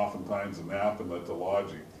 oftentimes anathema to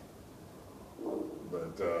logic.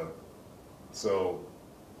 But, so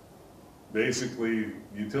basically,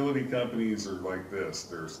 utility companies are like this.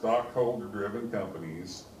 They're stockholder-driven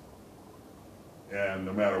companies, and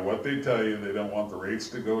no matter what they tell you, they don't want the rates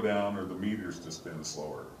to go down or the meters to spin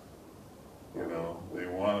slower. They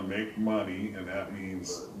want to make money, and that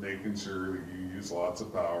means making sure that you use lots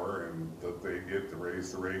of power and that they get to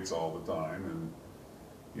raise the rates all the time. And,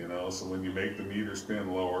 so when you make the meter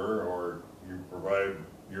spin lower or you provide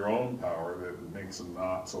your own power, that makes them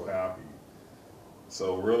not so happy.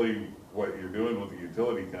 So really what you're doing with the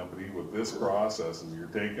utility company with this process is you're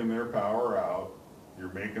taking their power out,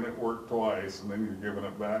 you're making it work twice, and then you're giving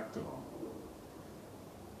it back to them.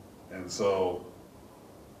 And so,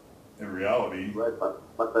 in reality... Right,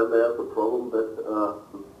 but then there's the problem that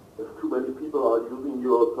if too many people are using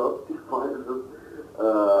your SERPS devices,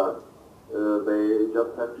 they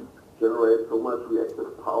just have to generate so much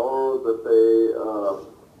reactive power that they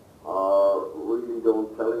really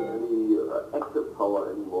don't selling any active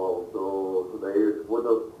power anymore. So they would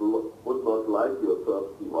not like your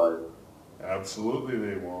SERPS device. Absolutely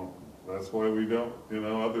they won't. That's why we don't,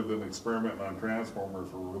 other than experimenting on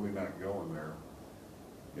transformers, we're really not going there.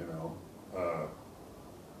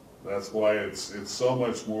 That's why it's so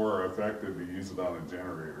much more effective to use it on a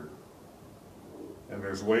generator. And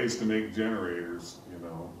there's ways to make generators,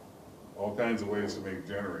 all kinds of ways to make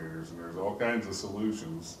generators, and there's all kinds of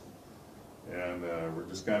solutions. And we're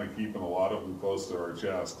just kind of keeping a lot of them close to our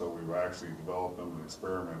chest till we've actually developed them and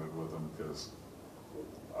experimented with them, because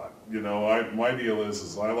my deal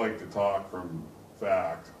is I like to talk from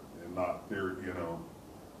fact and not theory.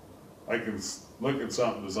 I can look at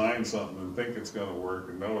something, design something, and think it's going to work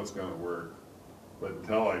and know it's going to work, but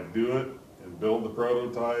until I do it and build the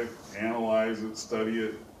prototype, analyze it, study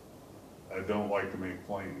it, I don't like to make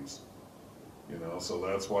claims. So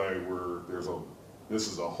that's why this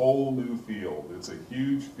is a whole new field. It's a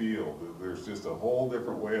huge field. There's just a whole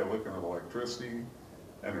different way of looking at electricity,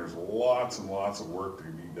 and there's lots and lots of work to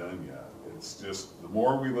be done yet. It's just, the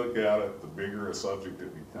more we look at it, the bigger a subject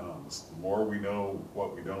it becomes. The more we know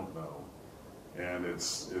what we don't know. And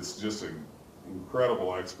it's just an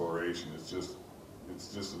incredible exploration. It's just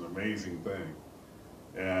an amazing thing.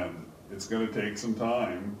 And it's going to take some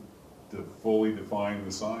time to fully define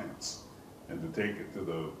the science and to take it to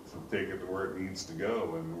where it needs to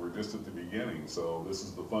go. And we're just at the beginning, so this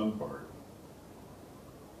is the fun part.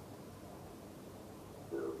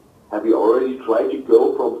 Have you already tried to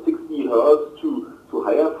go from 60 hertz to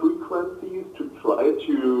higher frequencies to try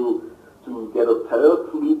to get a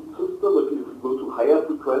pellet loop system? If you go to higher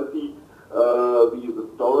frequency, the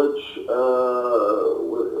storage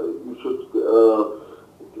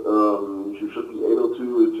you should be able to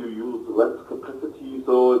use less capacity,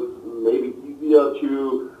 so it's maybe easier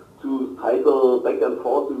to cycle back and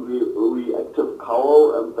forth the reactive power,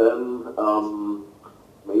 and then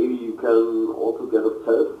can also get a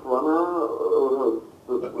self-runner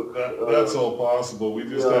That's all possible. We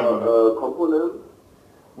just component.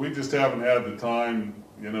 haven't had the time,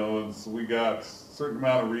 you know, and so we got a certain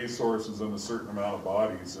amount of resources and a certain amount of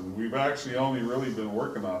bodies, and we've actually only really been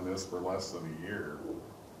working on this for less than a year.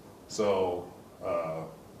 So, I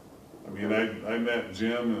mean, I met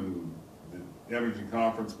Jim in the energy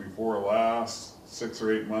conference before last. 6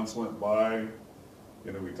 or 8 months went by.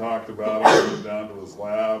 You know, we talked about it, went down to his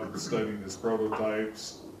lab and studied his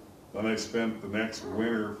prototypes. Then I spent the next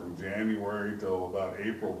winter from January till about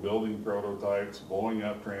April building prototypes, blowing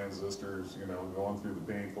up transistors, you know, going through the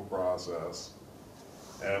painful process.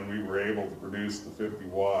 And we were able to produce the 50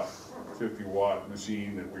 watt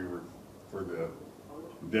machine that we were for the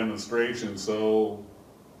demonstration. So,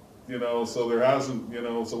 you know, so there hasn't, you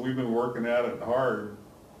know, so we've been working at it hard,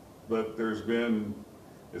 but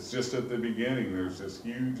it's just at the beginning. There's just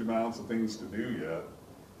huge amounts of things to do yet.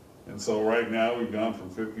 And so right now we've gone from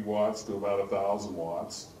 50 watts to about 1,000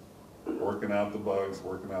 watts, working out the bugs,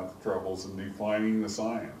 working out the troubles, and defining the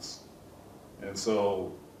science. And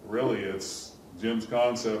so really Jim's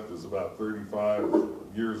concept is about 35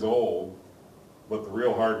 years old, but the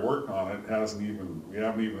real hard work on it we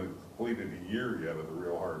haven't even completed a year yet of the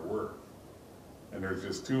real hard work. And there's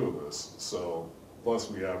just 2 of us. So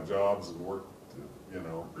plus we have jobs and work to, you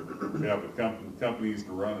know, we have companies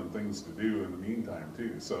to run and things to do in the meantime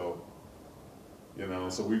too. So, you know,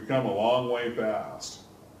 so we've come a long way fast.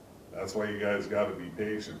 That's why you guys got to be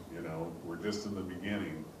patient, you know. We're just in the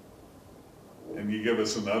beginning. And you give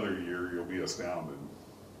us another year, you'll be astounded.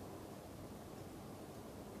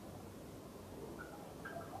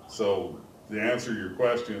 So the answer to your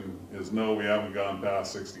question is no, we haven't gone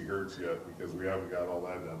past 60 hertz yet because we haven't got all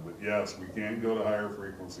that done. But yes, we can go to higher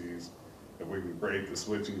frequencies if we can create the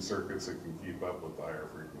switching circuits that can keep up with the higher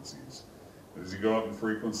frequencies. As you go up in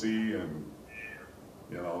frequency, and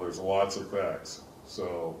you know, there's lots of effects.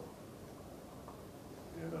 So,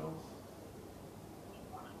 you know,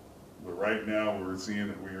 but right now we're seeing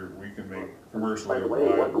that we can make commercially By the way,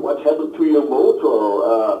 viable. what happened to your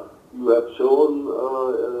motor? You have shown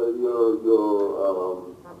your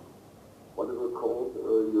what is it called?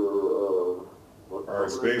 Our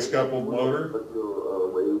space coupled motor.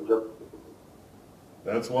 Where you just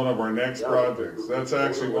That's one of our next projects. That's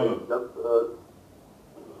actually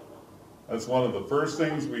that's one of the first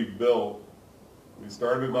things we built. We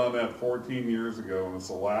started on that 14 years ago, and it's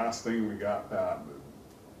the last thing we got patented.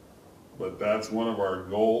 But that's one of our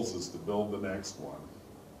goals, is to build the next one.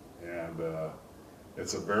 And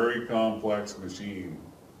it's a very complex machine.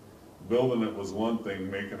 Building it was one thing,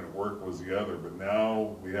 making it work was the other, but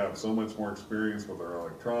now we have so much more experience with our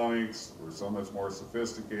electronics, we're so much more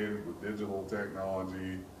sophisticated with digital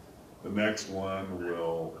technology. The next one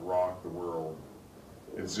will rock the world.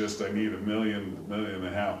 It's just I need $1 million to $1.5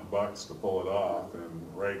 million to pull it off, and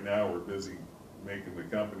right now we're busy making the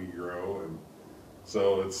company grow, and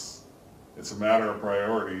so it's a matter of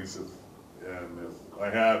priorities. If I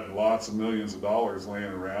had lots of millions of dollars laying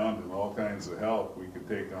around and all kinds of help, we could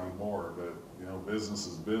take on more. But you know, business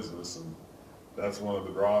is business, and that's one of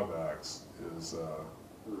the drawbacks. Is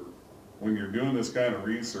when you're doing this kind of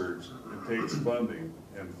research, it takes funding,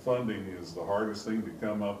 and funding is the hardest thing to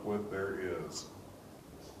come up with there is.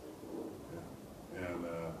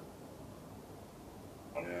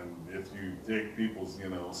 And if you take people's, you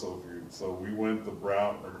know, so we went the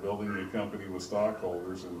route of building a company with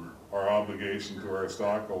stockholders, and our obligation to our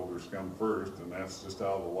stockholders come first, and that's just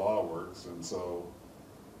how the law works. And so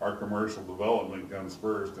our commercial development comes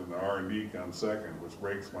first, and the R&D comes second, which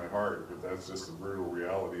breaks my heart, but that's just the brutal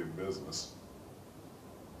reality of business.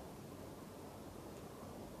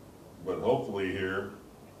 But hopefully here,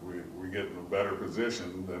 we get in a better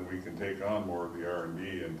position, then we can take on more of the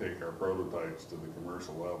R&D and take our prototypes to the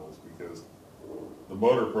commercial levels, because the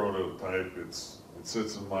motor prototype, it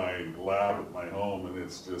sits in my lab at my home, and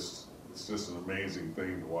it's just an amazing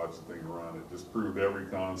thing to watch the thing run. It just proved every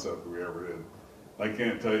concept we ever did. I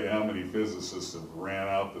can't tell you how many physicists have ran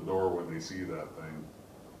out the door when they see that thing.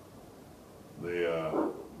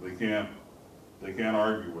 They can't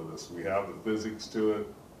argue with us. We have the physics to it.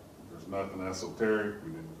 There's nothing esoteric.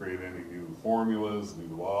 We didn't create any new formulas,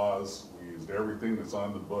 new laws. We used everything that's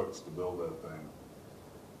on the books to build that thing.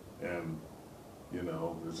 And, you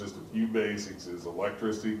know, there's just a few basics. Is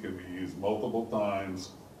electricity can be used multiple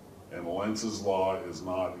times, and Lenz's law is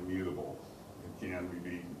not immutable. It can be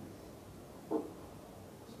beaten.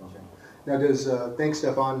 Now thanks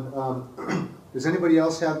Stefan. Does anybody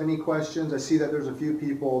else have any questions? I see that there's a few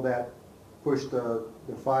people that pushed the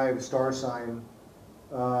 5 star sign.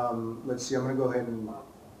 Let's see, I'm going to go ahead and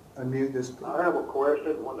unmute this. I have a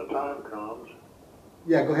question when the time comes.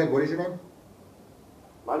 Yeah, go ahead. What is your name?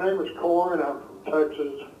 My name is Corey, and I'm from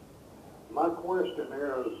Texas. My question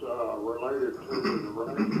is related to the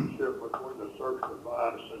relationship between the SERPS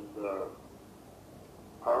device and the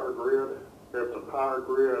power grid. If the power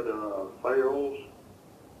grid fails,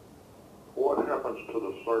 what happens to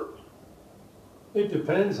the SERPS? It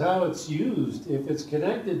depends how it's used. If it's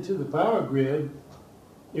connected to the power grid,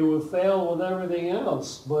 it will fail with everything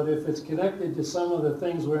else. But if it's connected to some of the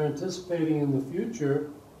things we're anticipating in the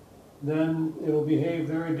future, then it'll behave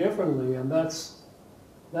very differently. And that's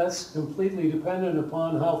completely dependent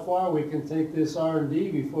upon how far we can take this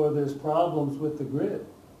R&D before there's problems with the grid.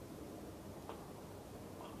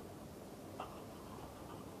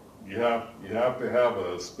 You have to have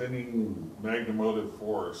a spinning magnemotive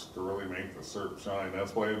force to really make the SERP shine.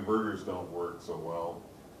 That's why inverters don't work so well.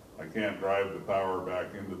 I can't drive the power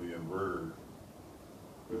back into the inverter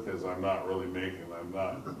because I'm not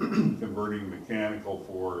converting mechanical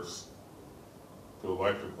force to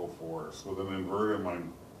electrical force. With an inverter,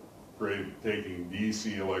 I'm taking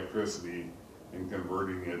DC electricity and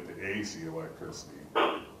converting it to AC electricity.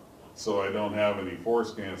 So I don't have any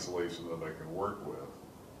force cancellation that I can work with.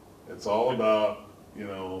 It's all about,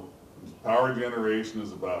 power generation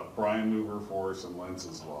is about prime mover force and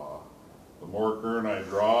Lenz's law. The more current I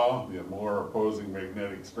draw, the more opposing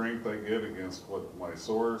magnetic strength I get against what my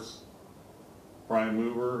source, prime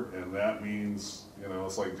mover, and that means,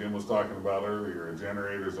 it's like Jim was talking about earlier, a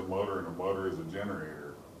generator is a motor and a motor is a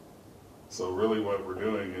generator. So really what we're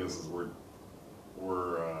doing is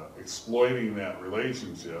we're exploiting that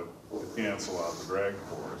relationship to cancel out the drag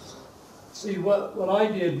force. See, what I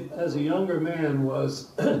did as a younger man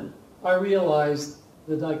was I realized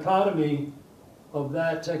the dichotomy of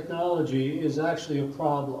that technology is actually a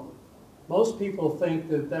problem. Most people think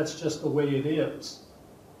that that's just the way it is.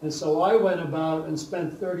 And so I went about and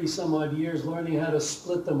spent 30 some odd years learning how to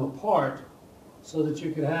split them apart so that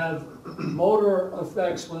you could have motor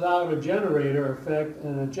effects without a generator effect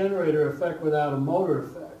and a generator effect without a motor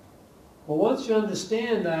effect. Well, once you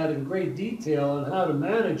understand that in great detail and how to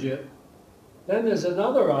manage it, then there's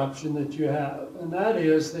another option that you have, and that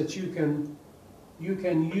is that you can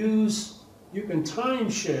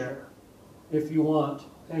timeshare if you want,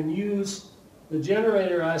 and use the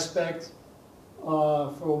generator aspect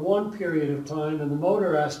for one period of time and the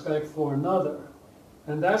motor aspect for another.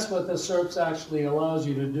 And that's what the SERPS actually allows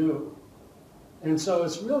you to do. And so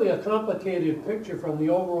it's really a complicated picture from the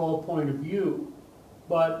overall point of view,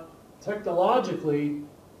 but technologically,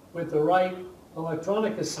 with the right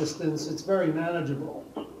electronic assistance, it's very manageable.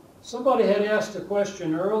 Somebody had asked a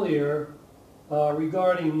question earlier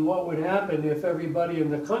regarding what would happen if everybody in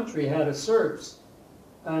the country had a SERPS.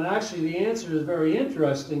 And actually the answer is very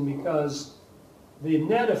interesting, because the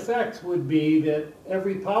net effect would be that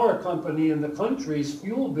every power company in the country's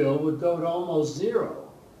fuel bill would go to almost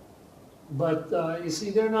zero. But you see,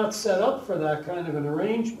 they're not set up for that kind of an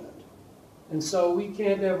arrangement. And so we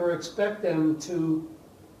can't ever expect them to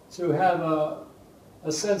have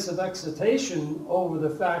a sense of excitation over the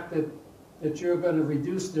fact that you're going to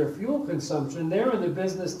reduce their fuel consumption. They're in the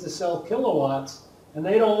business to sell kilowatts, and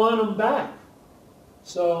they don't want them back.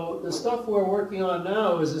 So the stuff we're working on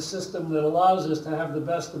now is a system that allows us to have the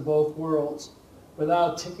best of both worlds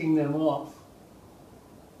without ticking them off.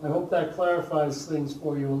 I hope that clarifies things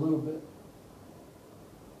for you a little bit.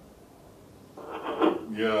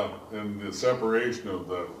 Yeah, and the separation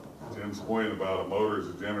of Jim's point about a motor is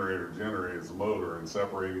a generator is a motor, and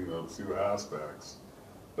separating those two aspects,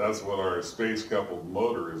 that's what our space-coupled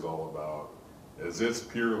motor is all about, is it's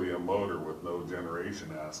purely a motor with no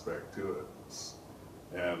generation aspect to it.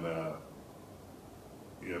 And,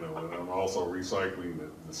 and I'm also recycling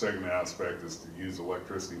the second aspect is to use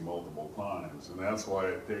electricity multiple times, and that's why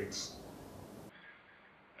it takes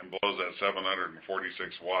and blows that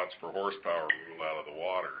 746 watts per horsepower rule out of the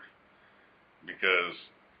water, because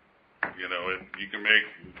you can make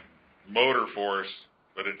motor force,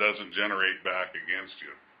 but it doesn't generate back against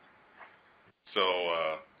you. So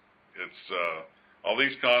it's all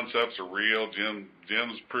these concepts are real.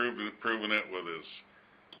 Jim's proven it with his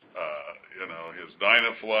his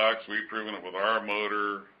Dynaflux. We've proven it with our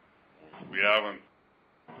motor. We haven't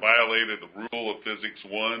violated the rule of physics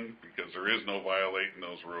 1, because there is no violating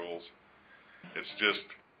those rules. It's just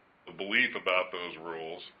the belief about those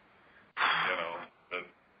rules, that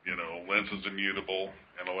length is immutable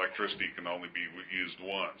and electricity can only be used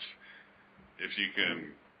once. If you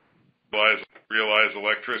can realize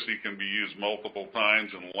electricity can be used multiple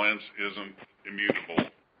times and length isn't immutable,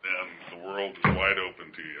 then the world is wide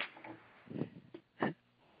open to you.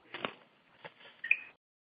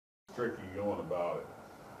 tricky going about it.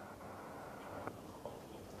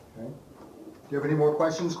 Okay. Do you have any more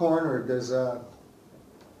questions, Corin, or does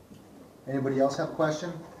anybody else have a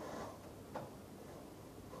question?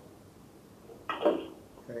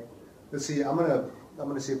 Okay. Let's see. I'm gonna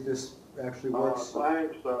see if this actually works.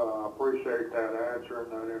 Thanks, I appreciate that answer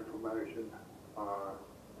and that information.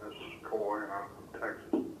 This is Coy, and I'm from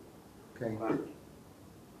Texas. Okay. Thanks.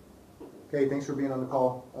 Okay. Thanks for being on the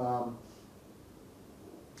call.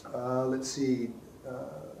 Let's see.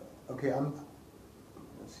 Okay.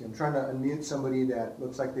 Let's see. I'm trying to unmute somebody that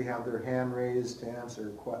looks like they have their hand raised to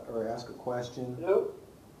answer or ask a question. Hello?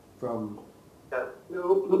 From.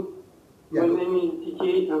 Hello. Yeah. My name is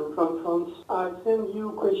Didier. I'm from France. I send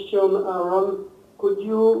you question, Aaron. Could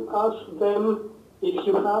you ask them if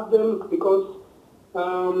you have them? Because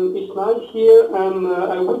it's nice here, and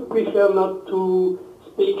I would prefer not to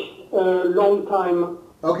speak a long time.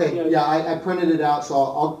 Okay. Yes. Yeah. I printed it out, so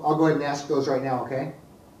I'll go ahead and ask those right now. Okay.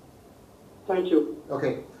 Thank you.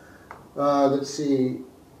 Okay, let's see.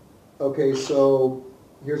 Okay, so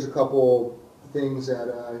here's a couple things that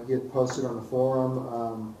get posted on the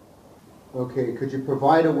forum. Okay, could you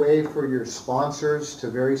provide a way for your sponsors to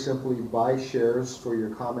very simply buy shares for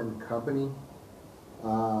your common company?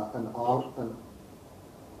 An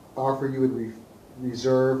offer you would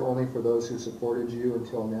reserve only for those who supported you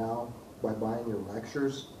until now by buying your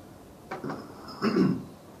lectures? Can't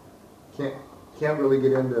really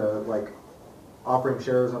get into like offering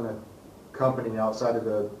shares on a company outside of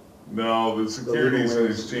the. No, the Securities and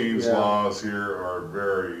Exchange Yeah. laws here are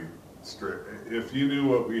very strict. If you knew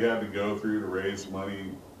what we had to go through to raise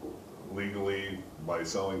money legally by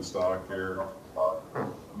selling stock here,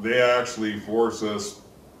 they actually force us,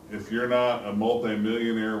 if you're not a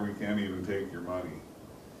multimillionaire, we can't even take your money.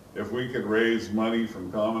 If we could raise money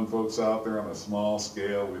from common folks out there on a small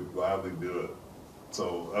scale, we'd gladly do it.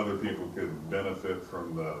 So other people could benefit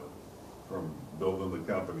from building the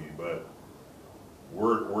company, but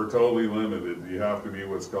we're totally limited. You have to be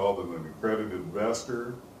what's called an accredited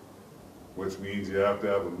investor, which means you have to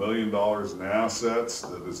have $1 million in assets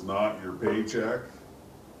that is not your paycheck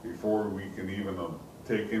before we can even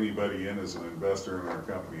take anybody in as an investor in our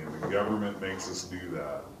company, and the government makes us do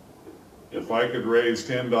that. If I could raise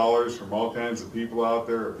 $10 from all kinds of people out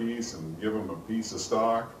there a piece and give them a piece of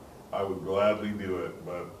stock, I would gladly do it,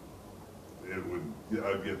 but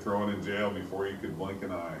I'd get thrown in jail before you could blink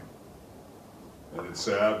an eye. And it's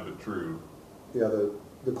sad but true. Yeah,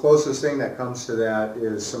 the closest thing that comes to that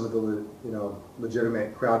is some of the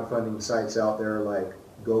legitimate crowdfunding sites out there like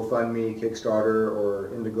GoFundMe, Kickstarter, or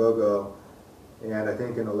Indiegogo. And I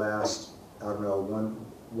think in the last, I don't know,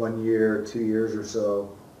 one year, 2 years or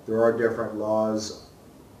so, there are different laws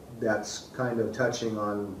that's kind of touching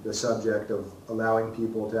on the subject of allowing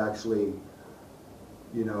people to actually,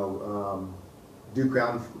 do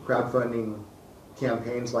crowdfunding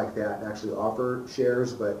campaigns like that and actually offer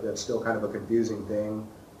shares, but that's still kind of a confusing thing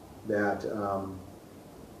that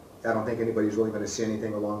I don't think anybody's really going to see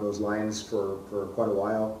anything along those lines for quite a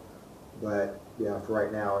while. But yeah, for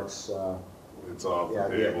right now, it's off the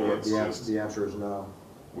table. The answer is no.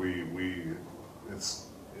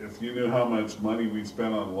 If you knew how much money we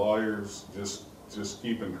spent on lawyers just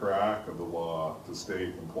keeping track of the law to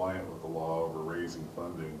stay compliant with the law over raising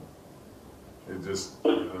funding, it just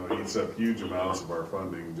eats up huge amounts of our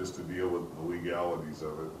funding just to deal with the legalities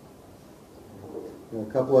of it. A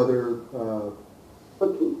couple other.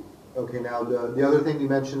 Okay, now the other thing you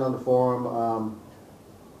mentioned on the forum.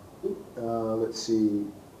 Let's see,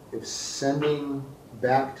 if sending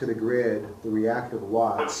back to the grid the reactive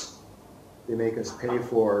watts they make us pay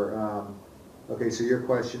for. Okay, so your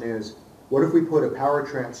question is, what if we put a power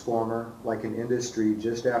transformer like an industry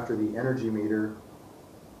just after the energy meter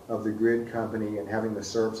of the grid company and having the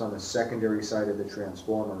SERPS on the secondary side of the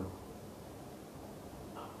transformer?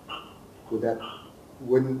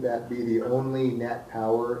 Wouldn't that be the only net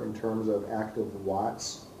power in terms of active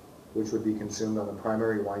watts, which would be consumed on the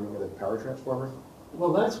primary winding of the power transformer?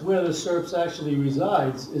 Well, that's where the SERPS actually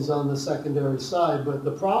resides, is on the secondary side, but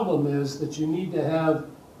the problem is that you need to have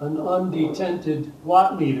an undetented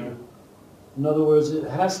watt meter. In other words, it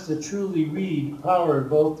has to truly read power in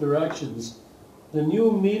both directions. The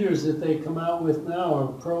new meters that they come out with now are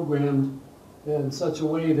programmed in such a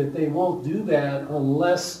way that they won't do that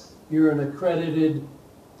unless you're an accredited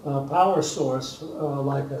power source,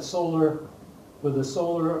 like a solar, with a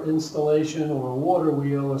solar installation or a water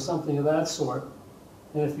wheel or something of that sort.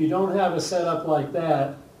 And if you don't have a setup like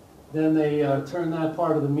that, then they turn that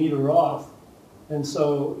part of the meter off. And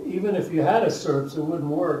so even if you had a SERPS, it wouldn't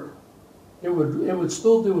work. It would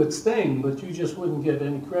still do its thing, but you just wouldn't get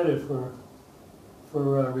any credit for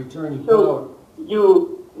for returning power.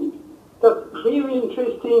 So that's very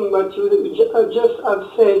interesting what you just have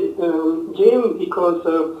said, Jim, because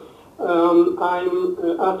I'm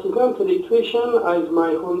an artisan electrician, I have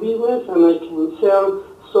my own business, and I can sell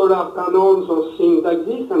solar panels or things like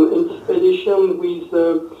this, and installation with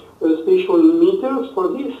special meters for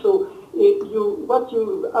this. So what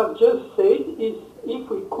you have just said is if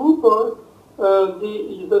we couple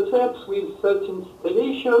the SERPS with such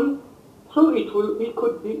installation, so it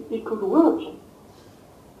could work.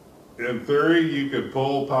 In theory, you could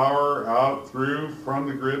pull power out from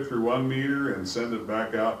the grid through one meter and send it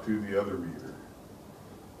back out to the other meter.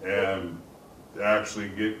 And actually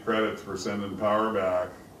get credits for sending power back.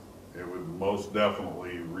 It would most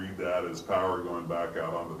definitely read that as power going back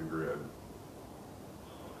out onto the grid.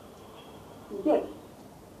 Yes.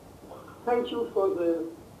 Thank you for the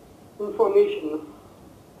information.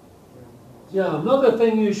 Yeah, another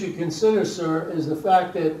thing you should consider, sir, is the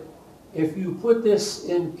fact that if you put this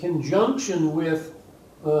in conjunction with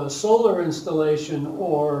solar installation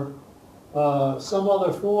or some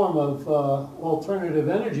other form of alternative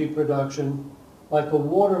energy production, like a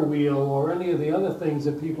water wheel or any of the other things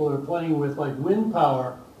that people are playing with, like wind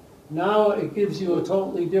power, now it gives you a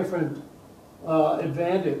totally different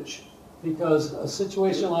advantage, because a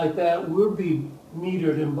situation like that would be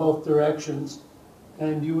metered in both directions,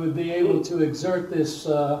 and you would be able to exert this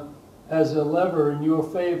as a lever in your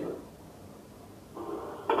favor.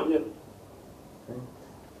 Yes.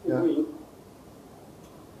 Okay.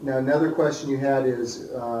 Now, another question you had is,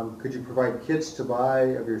 could you provide kits to buy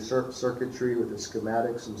of your circuitry with the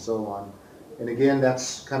schematics and so on? And again,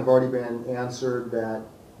 that's kind of already been answered, that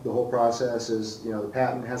the whole process is, the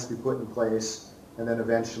patent has to be put in place, and then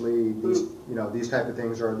eventually these, these type of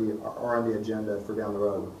things are on the agenda for down the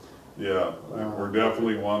road. Yeah, we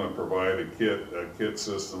definitely want to provide a kit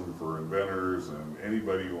system for inventors and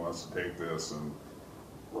anybody who wants to take this, and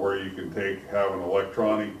where you can have an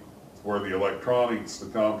electronic, where the electronics, the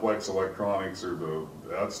complex electronics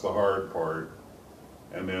that's the hard part,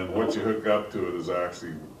 and then what you hook up to it is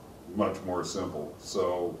actually much more simple.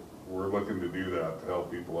 So we're looking to do that to help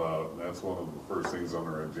people out, and that's one of the first things on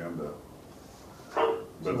our agenda.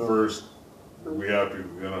 But first, we have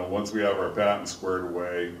to, once we have our patent squared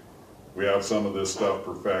away, we have some of this stuff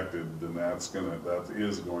perfected, then that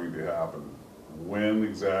is going to happen. When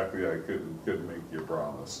exactly, I couldn't make you a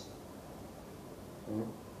promise.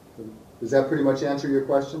 Does that pretty much answer your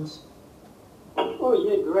questions? Oh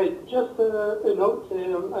yeah, great. Just a note,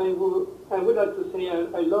 I would like to say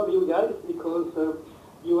I love you guys, because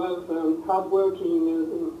you have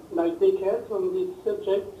hard-working like decades on this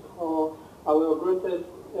subject for our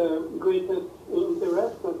greatest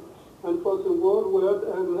interest and for the whole world,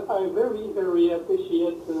 and I very, very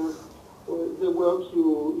appreciate the work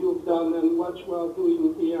you've done and what you are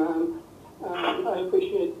doing here, and I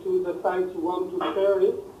appreciate too the fact you want to share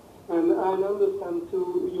it, and I understand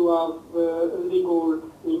too you have a legal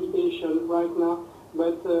limitation right now,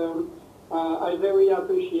 but I very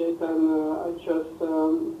appreciate, and I just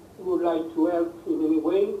would like to help in any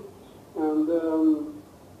way, and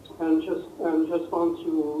just want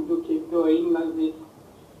you to keep going like this.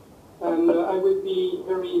 And I would be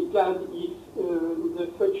very glad if in the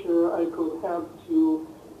future I could help to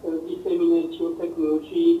disseminate your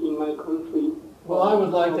technology in my country. Well, I would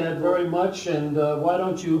like that very much, and why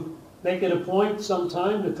don't you make it a point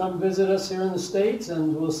sometime to come visit us here in the States,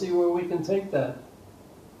 and we'll see where we can take that.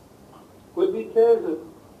 Would be pleasure.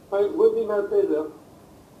 Would be my pleasure.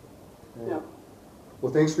 Okay. Yeah.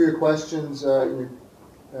 Well, thanks for your questions.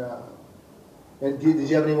 And did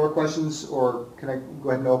you have any more questions, or can I go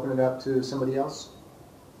ahead and open it up to somebody else?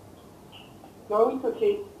 No, it's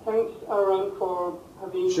okay. Thanks, Aaron, for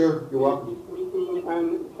having Sure, you're welcome. this meeting,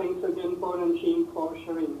 and thanks again, Paul and Jim, for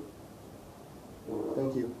sharing.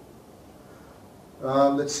 Thank you.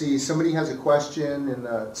 Let's see, somebody has a question in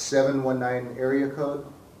the 719 area code.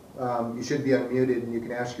 You should be unmuted, and you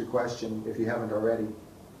can ask your question if you haven't already.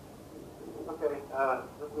 Okay,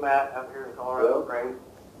 this is Matt up here in Colorado Springs.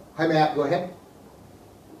 Hi, Matt, go ahead.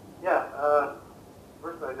 Yeah,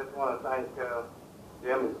 first I just want to thank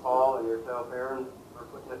Jim and Paul and yourself, Aaron, for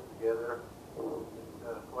putting this together.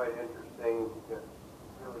 It's quite interesting. There's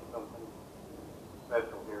really something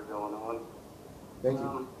special here going on. Thank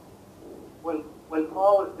you. When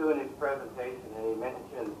Paul was doing his presentation and he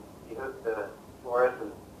mentioned he hooked a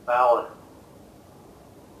fluorescent ballast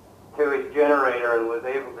to his generator and was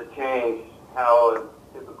able to change how a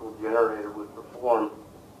typical generator would perform,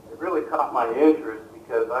 it really caught my interest,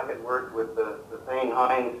 because I had worked with the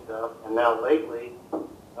Thane-Hines stuff, and now lately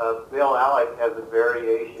Bill Alec has a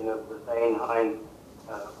variation of the Thane-Hines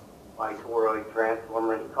bi-toroid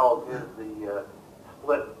transformer, and he called his the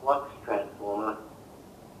split flux transformer.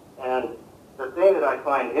 And the thing that I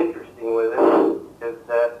find interesting with it is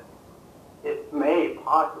that it may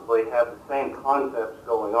possibly have the same concepts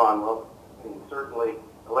going on. Well, I mean, certainly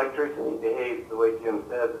electricity behaves the way Jim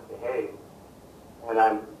says it behaves. And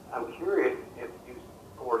I'm curious if you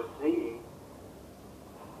foresee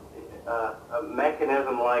a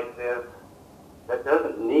mechanism like this that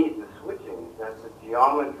doesn't need the switching, that the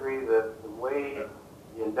geometry, the way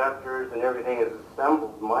the inductors and everything is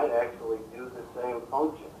assembled might actually do the same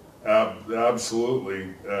function.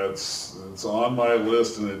 Absolutely. It's on my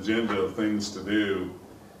list and agenda of things to do.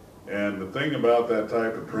 And the thing about that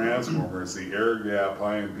type of transformer is the air gap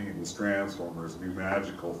high impedance transformers be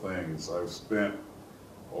magical things. I've spent,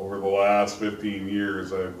 over the last 15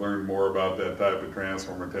 years, I've learned more about that type of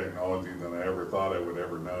transformer technology than I ever thought I would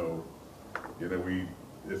ever know. You know,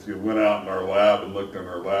 if you went out in our lab and looked in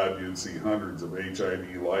our lab, you'd see hundreds of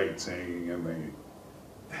HID lights hanging in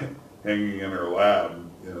our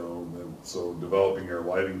lab, you know, and so developing our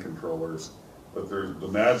lighting controllers. But the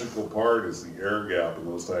magical part is the air gap in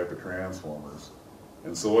those type of transformers.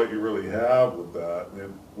 And so what you really have with that,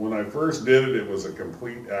 and when I first did it, it was a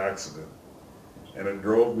complete accident. And it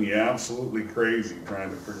drove me absolutely crazy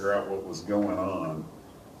trying to figure out what was going on.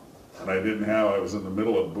 And I was in the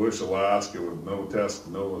middle of Bush, Alaska with no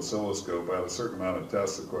oscilloscope. I had a certain amount of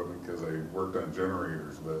test equipment because I worked on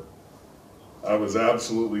generators, but I was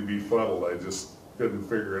absolutely befuddled. I just couldn't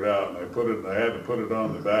figure it out, and I had to put it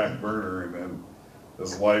on the back burner, and then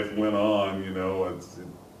as life went on, you know, it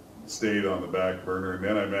stayed on the back burner, and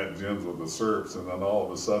then I met Jim's with the SERPS, and then all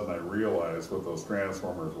of a sudden I realized what those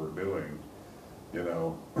transformers were doing. You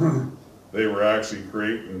know, they were actually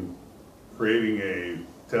creating a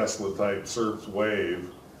Tesla-type SERPS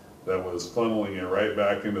wave that was funneling it right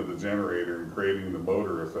back into the generator and creating the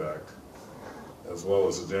motor effect, as well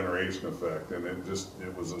as the generation effect. And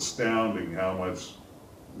it was astounding how much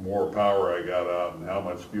more power I got out and how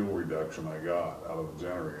much fuel reduction I got out of the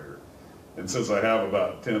generator. And since I have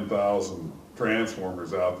about 10,000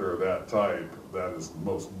 transformers out there of that type, that is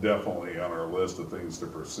most definitely on our list of things to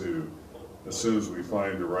pursue as soon as we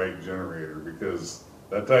find the right generator, because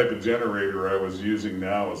that type of generator I was using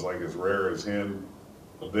now is like as rare as hen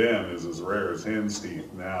then is as rare as hen's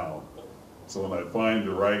teeth now. So when I find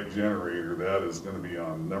the right generator, that is going to be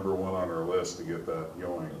on #1 on our list to get that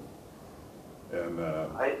going. And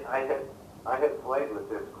I had played with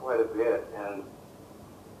this quite a bit, and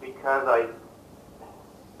because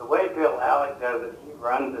the way Bill Alec does it, he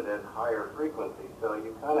runs it at higher frequency, so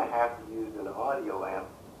you kind of have to use an audio amp.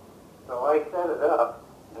 So I set it up,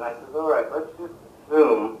 and I said, all right, let's just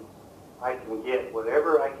assume I can get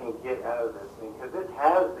whatever I can get out of this thing, because it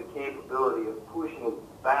has the capability of pushing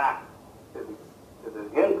back to the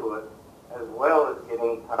input as well as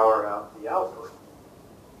getting power out the output.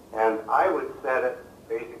 And I would set it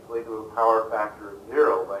basically to a power factor of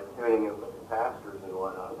 0 by tuning it with capacitors and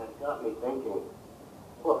whatnot. And it got me thinking,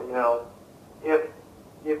 well, you know, if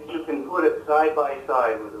you can put it side by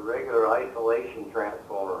side with a regular isolation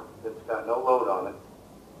transformer that's got no load on it,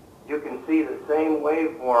 you can see the same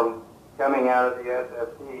waveform coming out of the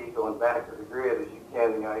SFC going back to the grid as you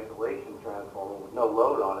can the isolation transformer with no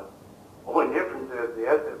load on it. The only difference is the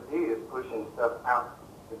SFC is pushing stuff out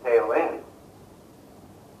the tail end.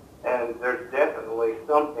 And there's definitely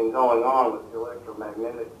something going on with the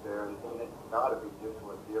electromagnetics there, and it's got to be just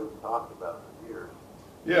what Jim's talked about for years.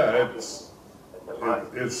 yeah, it's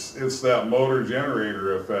that motor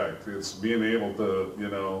generator effect. It's being able to, you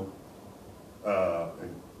know,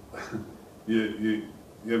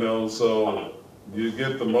 you know, so you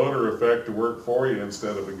get the motor effect to work for you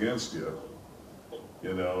instead of against you.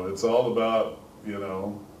 You know, it's all about, you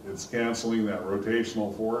know, it's canceling that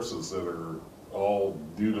rotational forces that are all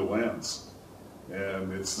due to lengths.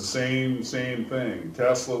 And it's the same thing.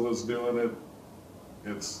 Tesla was doing it.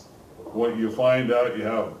 It's what you find out, you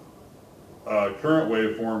have current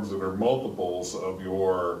waveforms that are multiples of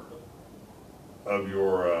your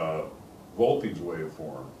voltage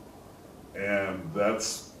waveform. And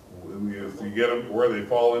that's, if you get them where they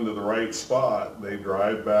fall into the right spot, they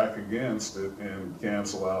drive back against it and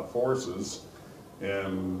cancel out forces,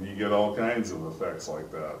 and you get all kinds of effects like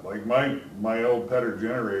that. Like my old Petter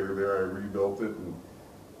generator there, I rebuilt it, and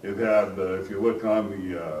it had, if you look on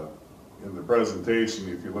the, in the presentation,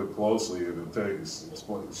 if you look closely, it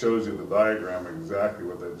shows you the diagram of exactly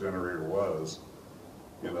what that generator was.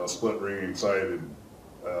 You know, split ring excited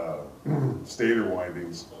stator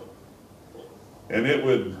windings. And it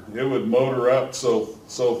would motor up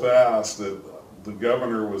so fast that the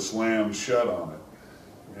governor was slammed shut on it,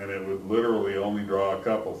 and it would literally only draw a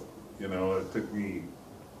couple, You know, it took me,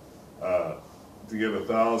 to get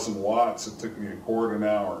 1,000 watts, it took me a quarter an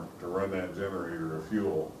hour to run that generator of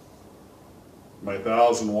fuel. My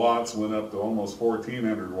 1,000 watts went up to almost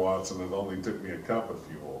 1,400 watts, and it only took me a cup of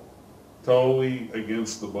fuel. Totally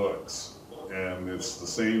against the books. And it's the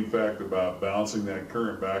same fact about bouncing that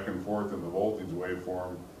current back and forth in the voltage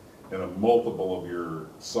waveform in a multiple of your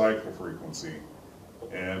cycle frequency.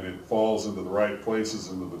 And it falls into the right places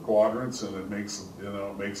into the quadrants, and it makes, you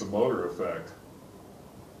know, makes a motor effect.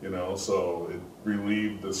 You know, so it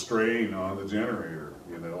relieved the strain on the generator.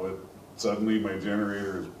 You know, suddenly my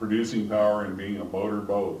generator is producing power and being a motor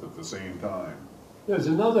both at the same time. There's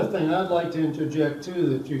another thing I'd like to interject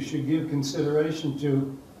too that you should give consideration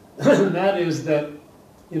to, and that is that,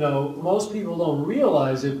 you know, most people don't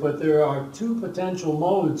realize it, but there are two potential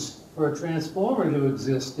modes for a transformer to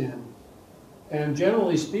exist in. And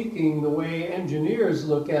generally speaking, the way engineers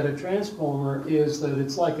look at a transformer is that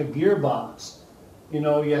it's like a gearbox. You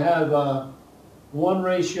know, you have one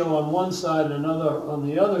ratio on one side and another on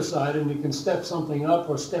the other side, and you can step something up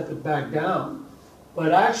or step it back down.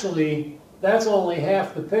 But actually, that's only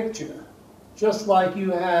half the picture. Just like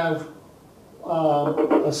you have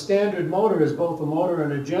a standard motor is both a motor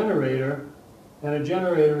and a generator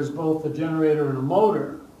is both a generator and a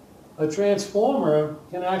motor. A transformer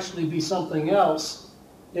can actually be something else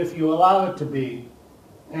if you allow it to be.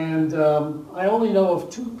 And I only know of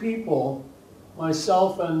two people,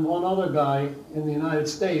 myself and one other guy in the United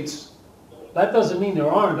States. That doesn't mean there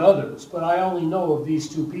aren't others, but I only know of these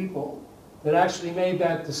two people that actually made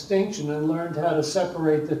that distinction and learned how to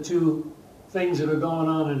separate the two things that are going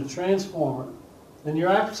on in a transformer. And you're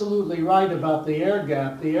absolutely right about the air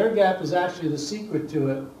gap. The air gap is actually the secret to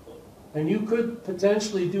it. And you could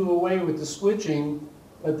potentially do away with the switching,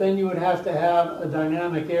 but then you would have to have a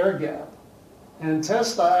dynamic air gap. And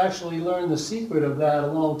Tesla actually learned the secret of that a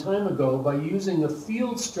long time ago by using the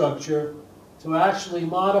field structure to actually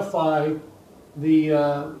modify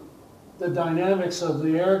the dynamics of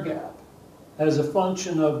the air gap as a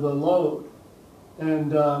function of the load.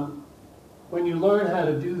 And when you learn how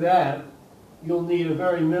to do that, you'll need a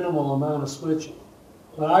very minimal amount of switching.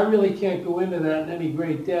 But I really can't go into that in any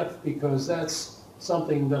great depth because that's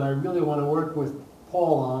something that I really want to work with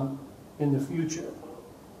Paul on in the future.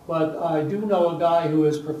 But I do know a guy who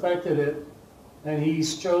has perfected it, and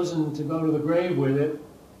he's chosen to go to the grave with it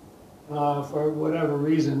for whatever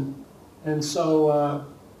reason. And so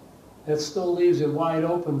it still leaves it wide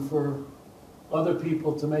open for other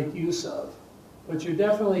people to make use of. But you're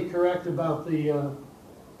definitely correct about the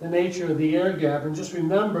nature of the air gap. And just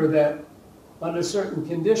remember that under certain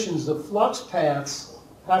conditions, the flux paths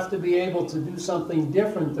have to be able to do something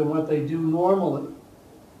different than what they do normally.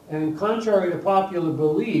 And contrary to popular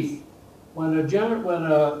belief, when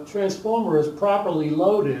a transformer is properly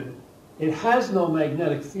loaded, it has no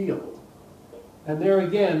magnetic field. And there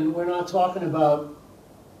again, we're not talking about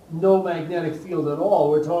no magnetic field at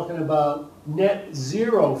all. We're talking about net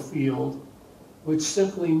zero field, which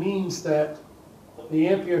simply means that the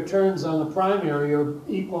ampere turns on the primary are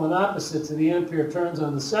equal and opposite to the ampere turns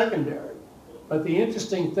on the secondary. But the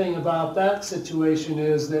interesting thing about that situation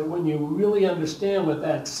is that when you really understand what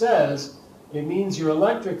that says, it means your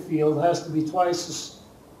electric field has to be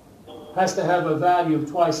has to have a value of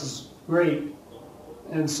twice as great.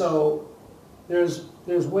 And so there's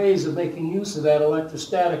ways of making use of that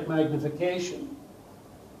electrostatic magnification.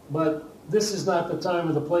 But this is not the time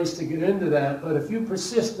or the place to get into that, but if you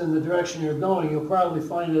persist in the direction you're going, you'll probably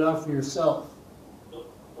find it out for yourself.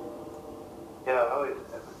 Yeah, I was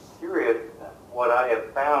curious. What I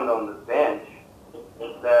have found on the bench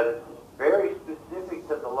is that it's very specific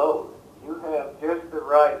to the load. You have just the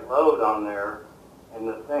right load on there, and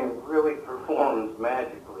the thing really performs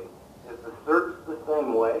magically. Is the SERPS the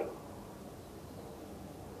same way?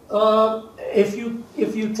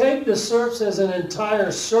 If you take the SERPS as an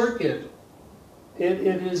entire circuit, it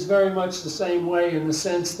is very much the same way in the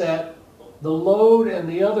sense that the load and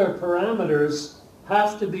the other parameters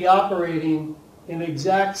have to be operating in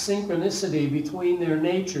exact synchronicity between their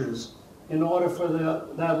natures in order for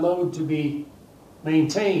that load to be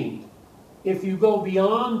maintained. If you go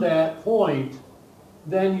beyond that point,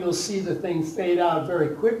 then you'll see the thing fade out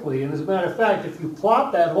very quickly. And as a matter of fact, if you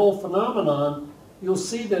plot that whole phenomenon, you'll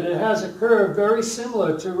see that it has a curve very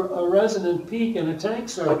similar to a resonant peak in a tank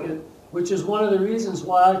circuit, which is one of the reasons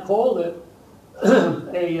why I called it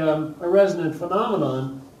a resonant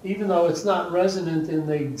phenomenon, even though it's not resonant in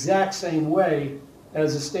the exact same way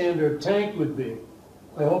as a standard tank would be.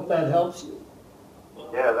 I hope that helps you.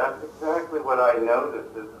 Yeah, that's exactly what I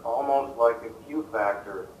noticed. It's almost like a Q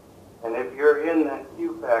factor And if you're in that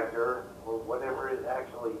Q factor, or whatever it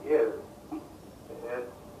actually is,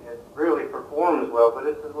 it really performs well, but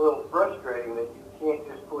it's a little frustrating that you can't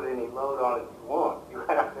just put any load on it you want. You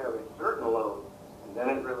have to have a certain load, and then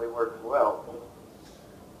it really works well.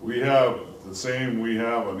 We have the same, we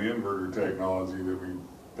have an inverter technology that we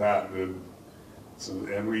patented, so,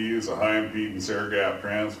 and we use a high impedance air gap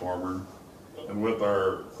transformer. And with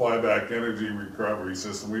our flyback energy recovery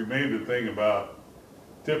system, we've made the thing about,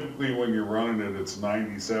 typically when you're running it, it's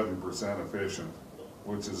 97% efficient,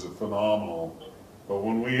 which is a phenomenal. But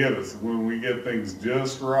when we get things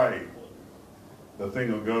just right, the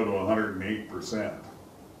thing will go to 108%.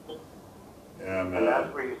 And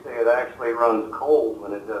that's where you say it actually runs cold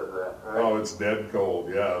when it does that, right? Oh, it's dead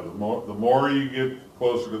cold, yeah. The more you get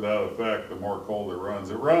closer to that effect, the more cold it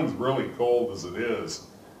runs. It runs really cold as it is.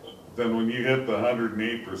 Then when you hit the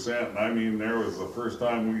 108%, and I mean, there was the first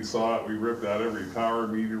time we saw it, we ripped out every power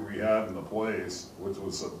meter we had in the place, which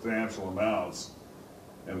was substantial amounts,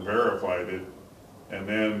 and verified it. And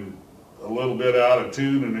then a little bit out of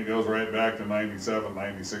tune, and it goes right back to 97,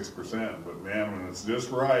 96%. But man, when it's just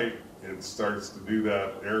right, it starts to do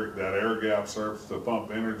that air gap starts to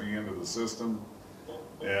pump energy into the system.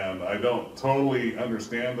 And I don't totally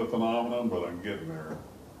understand the phenomenon, but I'm getting there.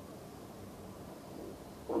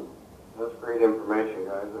 That's great information,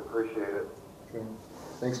 guys. I appreciate it. Okay.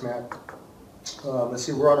 Thanks, Matt. Let's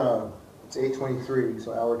see, we're on it's 8:23,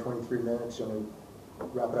 so hour 23 minutes. You want to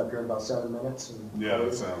wrap it up here in about 7 minutes? Yeah,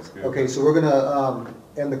 that sounds good. Okay, so we're gonna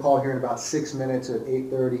end the call here in about 6 minutes at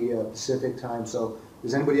 8:30 Pacific time. So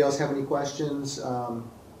does anybody else have any questions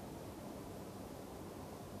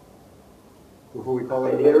before we call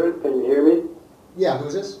it? Can you hear me? Yeah,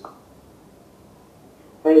 who's this?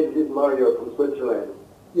 Hey, this is Mario from Switzerland.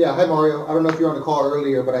 Yeah, hi Mario. I don't know if you were on the call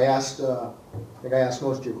earlier, but I think I asked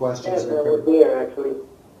most of your questions. Yes, I was there actually.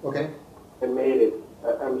 Okay. I made it.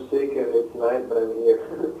 I'm sick and it's night, but I'm here.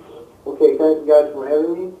 Okay, thanks guys for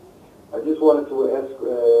having me. I just wanted to ask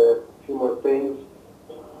a few more things.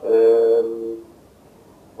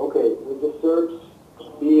 Okay, with the SERPS,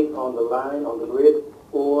 be it on the line, on the grid,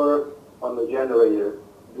 or on the generator,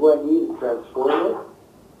 do I need a transformer,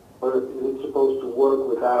 or is it supposed to work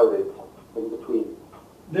without it in between?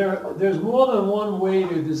 There's more than one way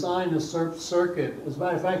to design a SERPS circuit. As a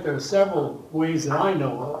matter of fact, there are several ways that I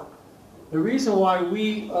know of. The reason why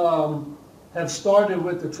we have started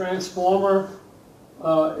with the transformer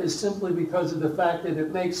is simply because of the fact that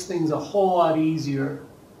it makes things a whole lot easier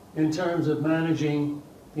in terms of managing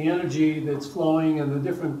the energy that's flowing and the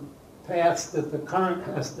different paths that the current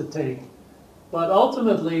has to take. But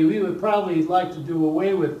ultimately, we would probably like to do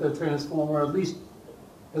away with the transformer, at least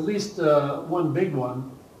one big one.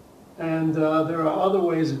 And there are other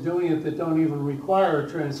ways of doing it that don't even require a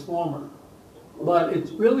transformer. But it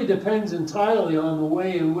really depends entirely on the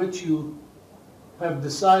way in which you have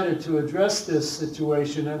decided to address this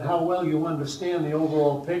situation and how well you understand the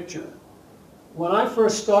overall picture. When I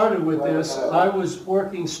first started with this, I was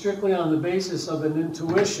working strictly on the basis of an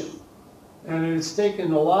intuition. And it's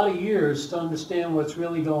taken a lot of years to understand what's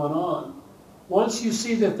really going on. Once you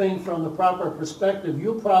see the thing from the proper perspective,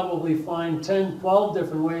 you'll probably find 10, 12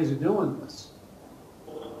 different ways of doing this.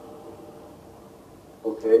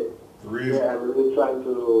 Okay. Yeah, I'm really trying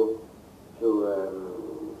to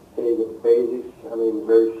say the basics. I mean,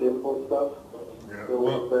 very simple stuff. Yeah, so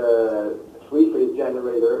with the three-phase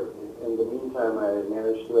generator, in the meantime, I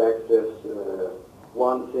managed to access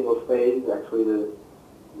one single phase, actually the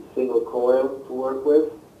single coil to work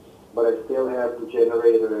with. But I still have the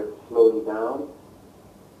generator slowing down.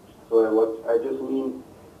 So I just mean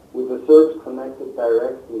with the SERPS connected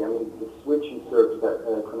directly, I mean the switching SERPS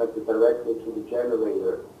that connected directly to the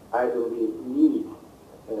generator, I don't really need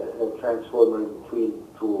a transformer in between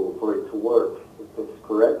for it to work. Is this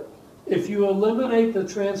correct? If you eliminate the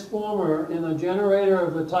transformer in a generator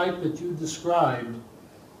of the type that you described,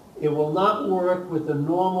 it will not work with the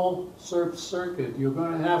normal SERPS circuit. You're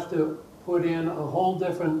going to have to put in a whole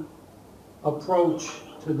different approach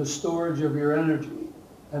to the storage of your energy.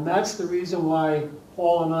 And that's the reason why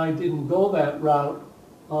Paul and I didn't go that route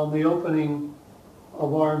on the opening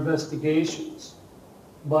of our investigations.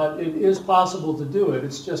 But it is possible to do it.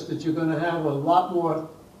 It's just that you're going to have a lot more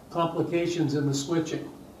complications in the switching.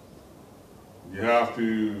 You have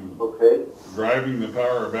to, driving the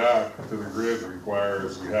power back to the grid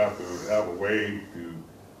requires you have to have a way to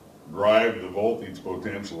drive the voltage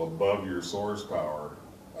potential above your source power.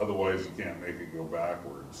 Otherwise, you can't make it go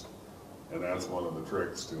backwards. And that's one of the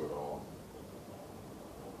tricks to it all.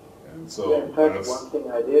 And so, yeah, in fact, one thing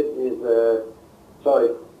I did is,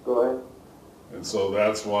 sorry, go ahead. And so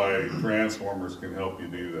that's why transformers can help you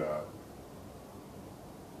do that.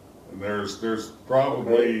 And there's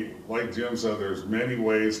probably, like Jim said, there's many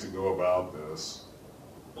ways to go about this.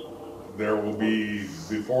 There will be,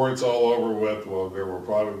 before it's all over with, well, there will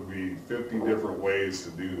probably be 50 different ways to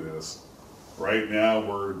do this. Right now,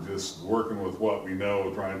 we're just working with what we know,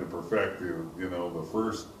 trying to perfect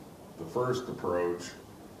the first approach.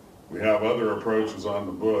 We have other approaches on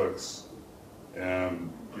the books,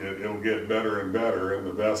 and it'll get better and better, and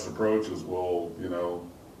the best approaches will, the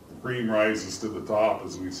cream rises to the top,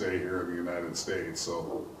 as we say here in the United States.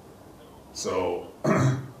 So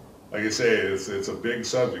like I say, it's a big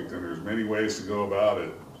subject, and there's many ways to go about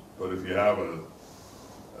it. But if you have a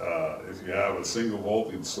single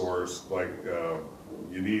voltage source, like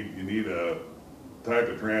you need a type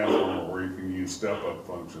of transformer where you can use step-up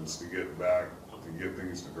functions to get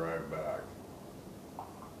things to drive back.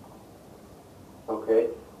 Okay.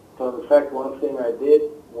 So in fact, one thing I did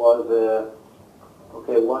was,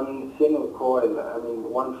 one single coil,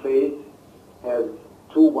 one phase has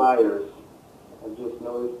 2 wires. I just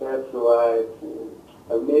noticed that, so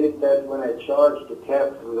I made it that when I charge the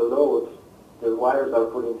cap through the load, the wires are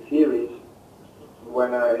put in series.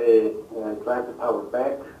 When I drive the power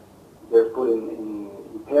back, they're put in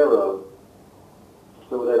parallel,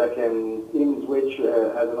 so that I can even switch,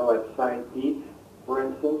 at sine peak, for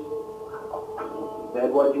instance. Is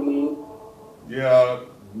that what you mean? Yeah,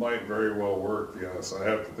 it might very well work, yes. I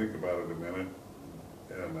have to think about it a minute.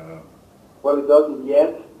 And well, it doesn't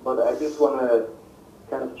yet, but I just want to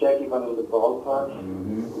kind of check if I'm in the ballpark.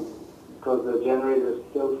 Because the generator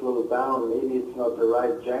still slows down. Maybe it's not the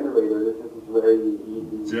right generator. This is very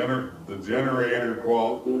easy. The generator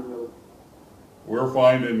quality, we're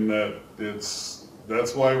finding that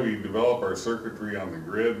that's why we develop our circuitry on the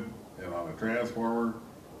grid and on a transformer,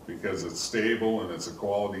 because it's stable and it's a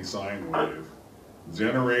quality sine wave.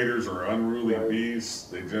 Generators are unruly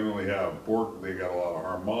beasts. They generally have they got a lot of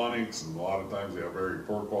harmonics, and a lot of times they have very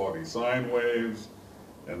poor quality sine waves,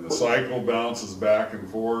 and the cycle bounces back and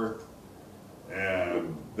forth,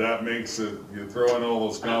 and that makes it, you throw in all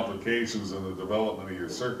those complications in the development of your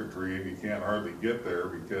circuitry, and you can't hardly get there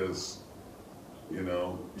because,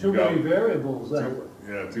 Too many variables.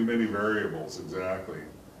 Too many variables, exactly.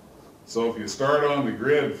 So if you start on the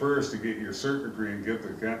grid first to get your circuitry and get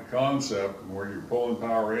the concept where you're pulling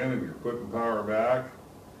power in and you're putting power back,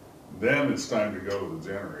 then it's time to go to the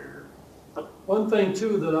generator. One thing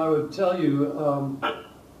too that I would tell you,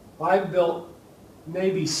 I've built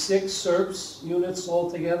maybe 6 SERPS units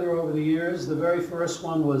altogether over the years. The very first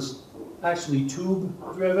one was actually tube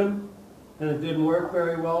driven, and it didn't work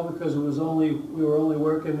very well because we were only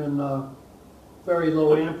working in very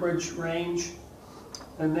low amperage range.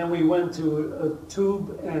 And then we went to a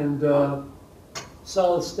tube and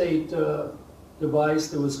solid state device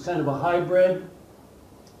that was kind of a hybrid.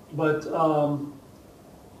 But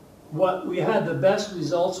what we had the best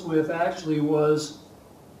results with actually was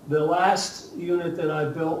the last unit that I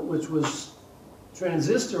built, which was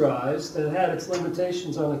transistorized, and had its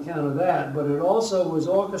limitations on account of that, but it also was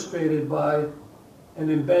orchestrated by an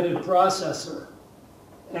embedded processor.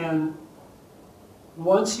 And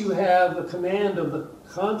once you have a command of the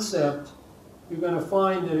concept, you're going to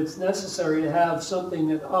find that it's necessary to have something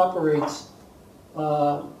that operates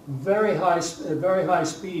at very high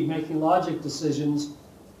speed, making logic decisions,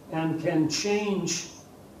 and can change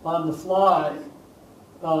on the fly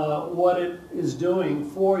what it is doing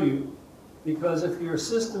for you. Because if your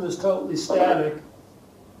system is totally static,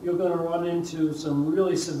 you're going to run into some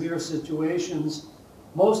really severe situations,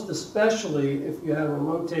 most especially if you have a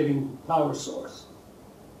rotating power source.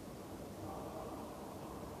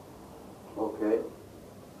 Okay.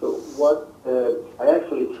 So what I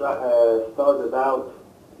actually started out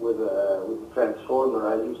with a transformer.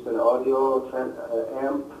 I used an audio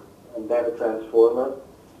amp and then a transformer.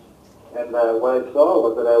 And what I saw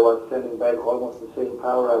was that I was sending back almost the same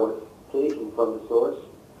power I was taking from the source.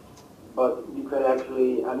 But you could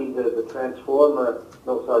actually, the transformer,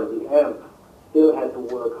 the amp still had to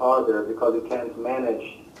work harder because it can't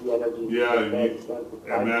manage the energy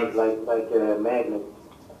like a magnet.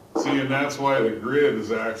 See, and that's why the grid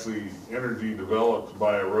is actually energy developed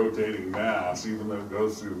by a rotating mass, even though it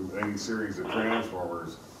goes through any series of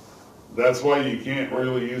transformers. That's why you can't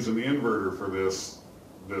really use an inverter for this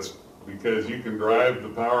because you can drive the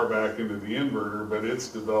power back into the inverter, but it's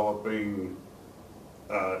developing,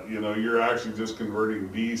 you're actually just converting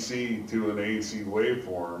DC to an AC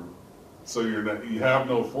waveform, so you have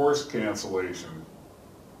no force cancellation.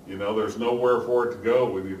 There's nowhere for it to go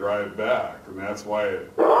when you drive back, and that's why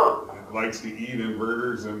it likes to eat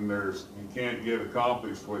inverters, and you can't get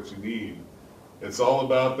accomplished what you need. it's all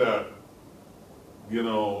about that, you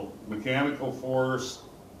know, mechanical force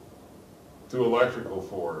to electrical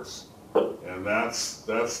force. And that's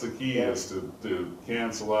the key, is to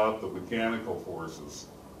cancel out the mechanical forces.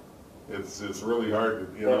 It's really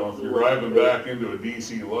hard to, you know, if you're driving back into a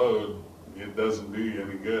DC load, it doesn't do you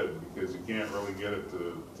any good, because you can't really get it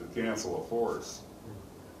to cancel a force.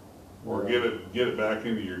 Or get it back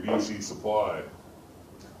into your DC supply.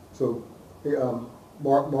 So,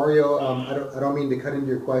 Mario, I don't mean to cut into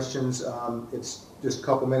your questions. It's just a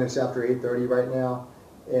couple minutes after 8:30 right now,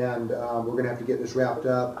 and we're going to have to get this wrapped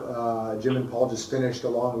up. Jim and Paul just finished a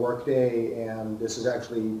long work day, and this is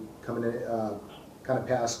actually coming in kind of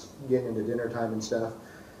past getting into dinner time and stuff.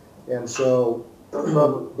 And so,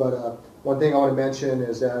 but one thing I want to mention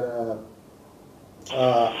is that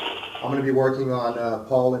I'm going to be working on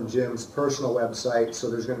Paul and Jim's personal website, so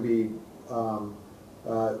there's going to be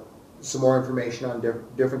some more information on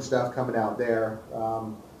different stuff coming out there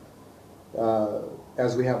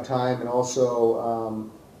as we have time. And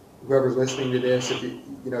also, whoever's listening to this, if you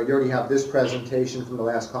already have this presentation from the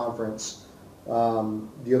last conference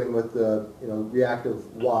dealing with the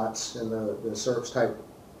reactive watts and the SERPS type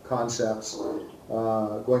concepts,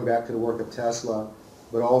 going back to the work of Tesla.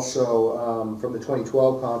 But also from the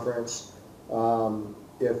 2012 conference,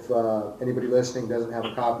 if anybody listening doesn't have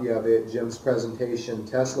a copy of it, Jim's presentation,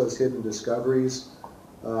 Tesla's Hidden Discoveries,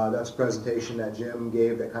 that's a presentation that Jim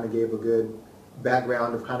gave that kind of gave a good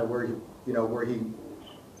background of kind of where he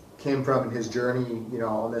came from in his journey,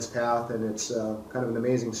 on this path. And it's kind of an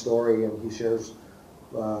amazing story, and he shares,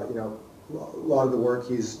 a lot of the work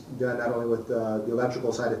he's done, not only with the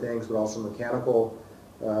electrical side of things, but also mechanical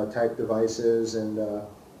type devices, and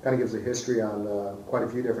kind of gives a history on quite a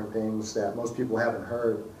few different things that most people haven't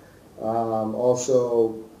heard.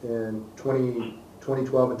 Also, in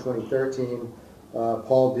 2012 and 2013,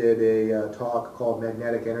 Paul did a talk called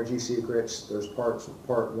Magnetic Energy Secrets. There's part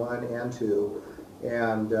 1 and 2,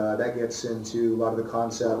 and that gets into a lot of the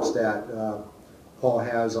concepts that Paul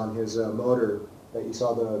has on his motor that you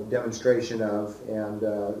saw the demonstration of, and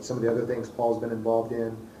some of the other things Paul's been involved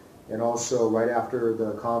in. And also, right after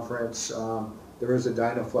the conference, there is a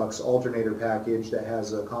Dynaflux alternator package that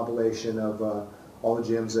has a compilation of all of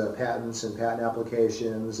Jim's patents and patent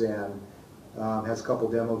applications, and has a couple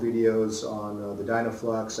demo videos on the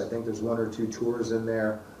Dynaflux. I think there's 1 or 2 tours in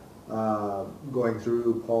there going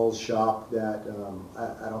through Paul's shop that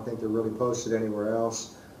I don't think they're really posted anywhere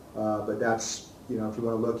else. But that's, if you want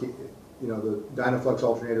to look, the Dynaflux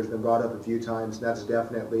alternator has been brought up a few times, and that's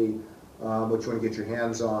definitely what you want to get your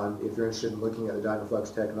hands on if you're interested in looking at the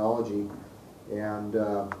Dynaflux technology. And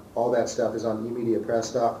all that stuff is on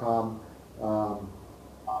emediapress.com.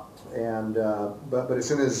 But as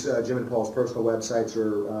soon as Jim and Paul's personal websites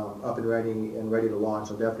are up and ready to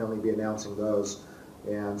launch, I'll definitely be announcing those.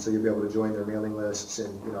 And so you'll be able to join their mailing lists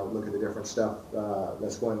and look at the different stuff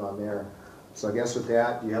that's going on there. So I guess with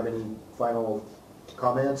that, do you have any final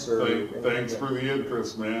comments or? Thanks for the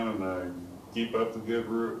interest, man, and I keep up the good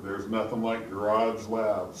work. There's nothing like garage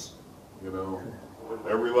labs,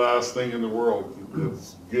 Every last thing in the world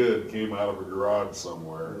that's good came out of a garage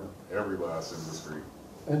somewhere. Every last industry.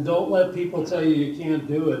 And don't let people tell you can't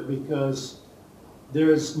do it, because there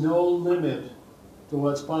is no limit to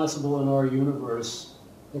what's possible in our universe,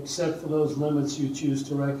 except for those limits you choose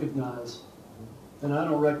to recognize. And I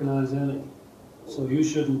don't recognize any, so you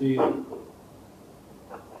shouldn't either.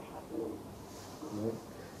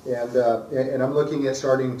 And I'm looking at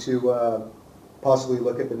starting to possibly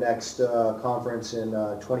look at the next conference in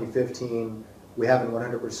 2015. We haven't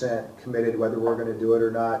 100% committed whether we're going to do it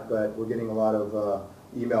or not, but we're getting a lot of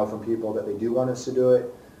email from people that they do want us to do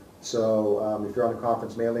it. So if you're on the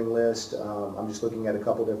conference mailing list, I'm just looking at a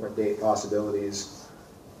couple different date possibilities.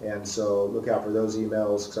 And so look out for those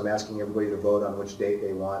emails, because I'm asking everybody to vote on which date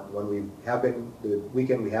they want. The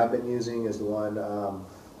weekend we have been using is the one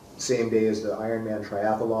same day as the Ironman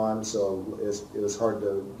triathlon, so it was hard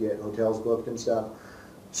to get hotels booked and stuff.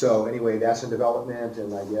 So anyway, that's in development,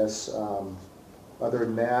 and I guess other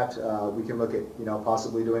than that, we can look at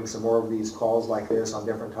possibly doing some more of these calls like this on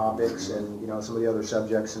different topics, and some of the other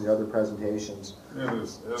subjects and the other presentations. And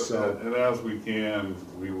as we can,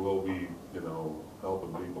 we will be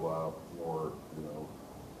helping people out more.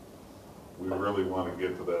 We really want to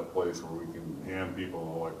get to that place where we can hand people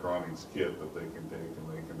an electronics kit that they can take and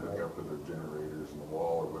they can hook up to their generators in the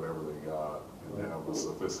wall or whatever they got, and have a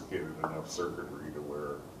sophisticated enough circuitry to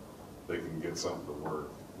where they can get something to work.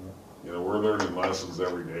 We're learning lessons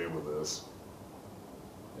every day with this,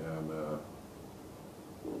 and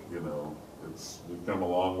we've come a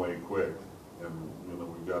long way quick, and, you know,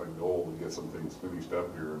 we've got a goal to get some things finished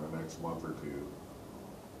up here in the next month or two.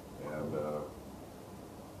 And,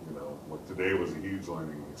 you know, like today was a huge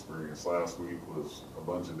learning experience. Last week was a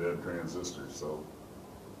bunch of dead transistors, so.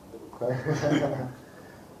 Okay.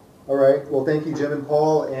 All right, well, thank you, Jim and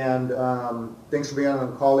Paul, and thanks for being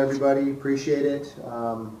on the call, everybody. Appreciate it.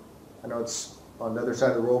 I know it's on the other side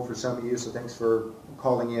of the world for some of you, so thanks for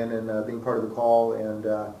calling in and being part of the call. And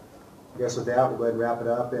I guess with that, we'll go ahead and wrap it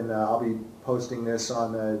up, and I'll be posting this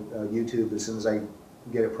on YouTube as soon as I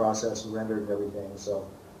get it processed and rendered and everything. So,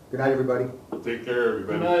 good night, everybody. Take care,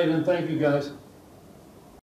 everybody. Good night, and thank you, guys.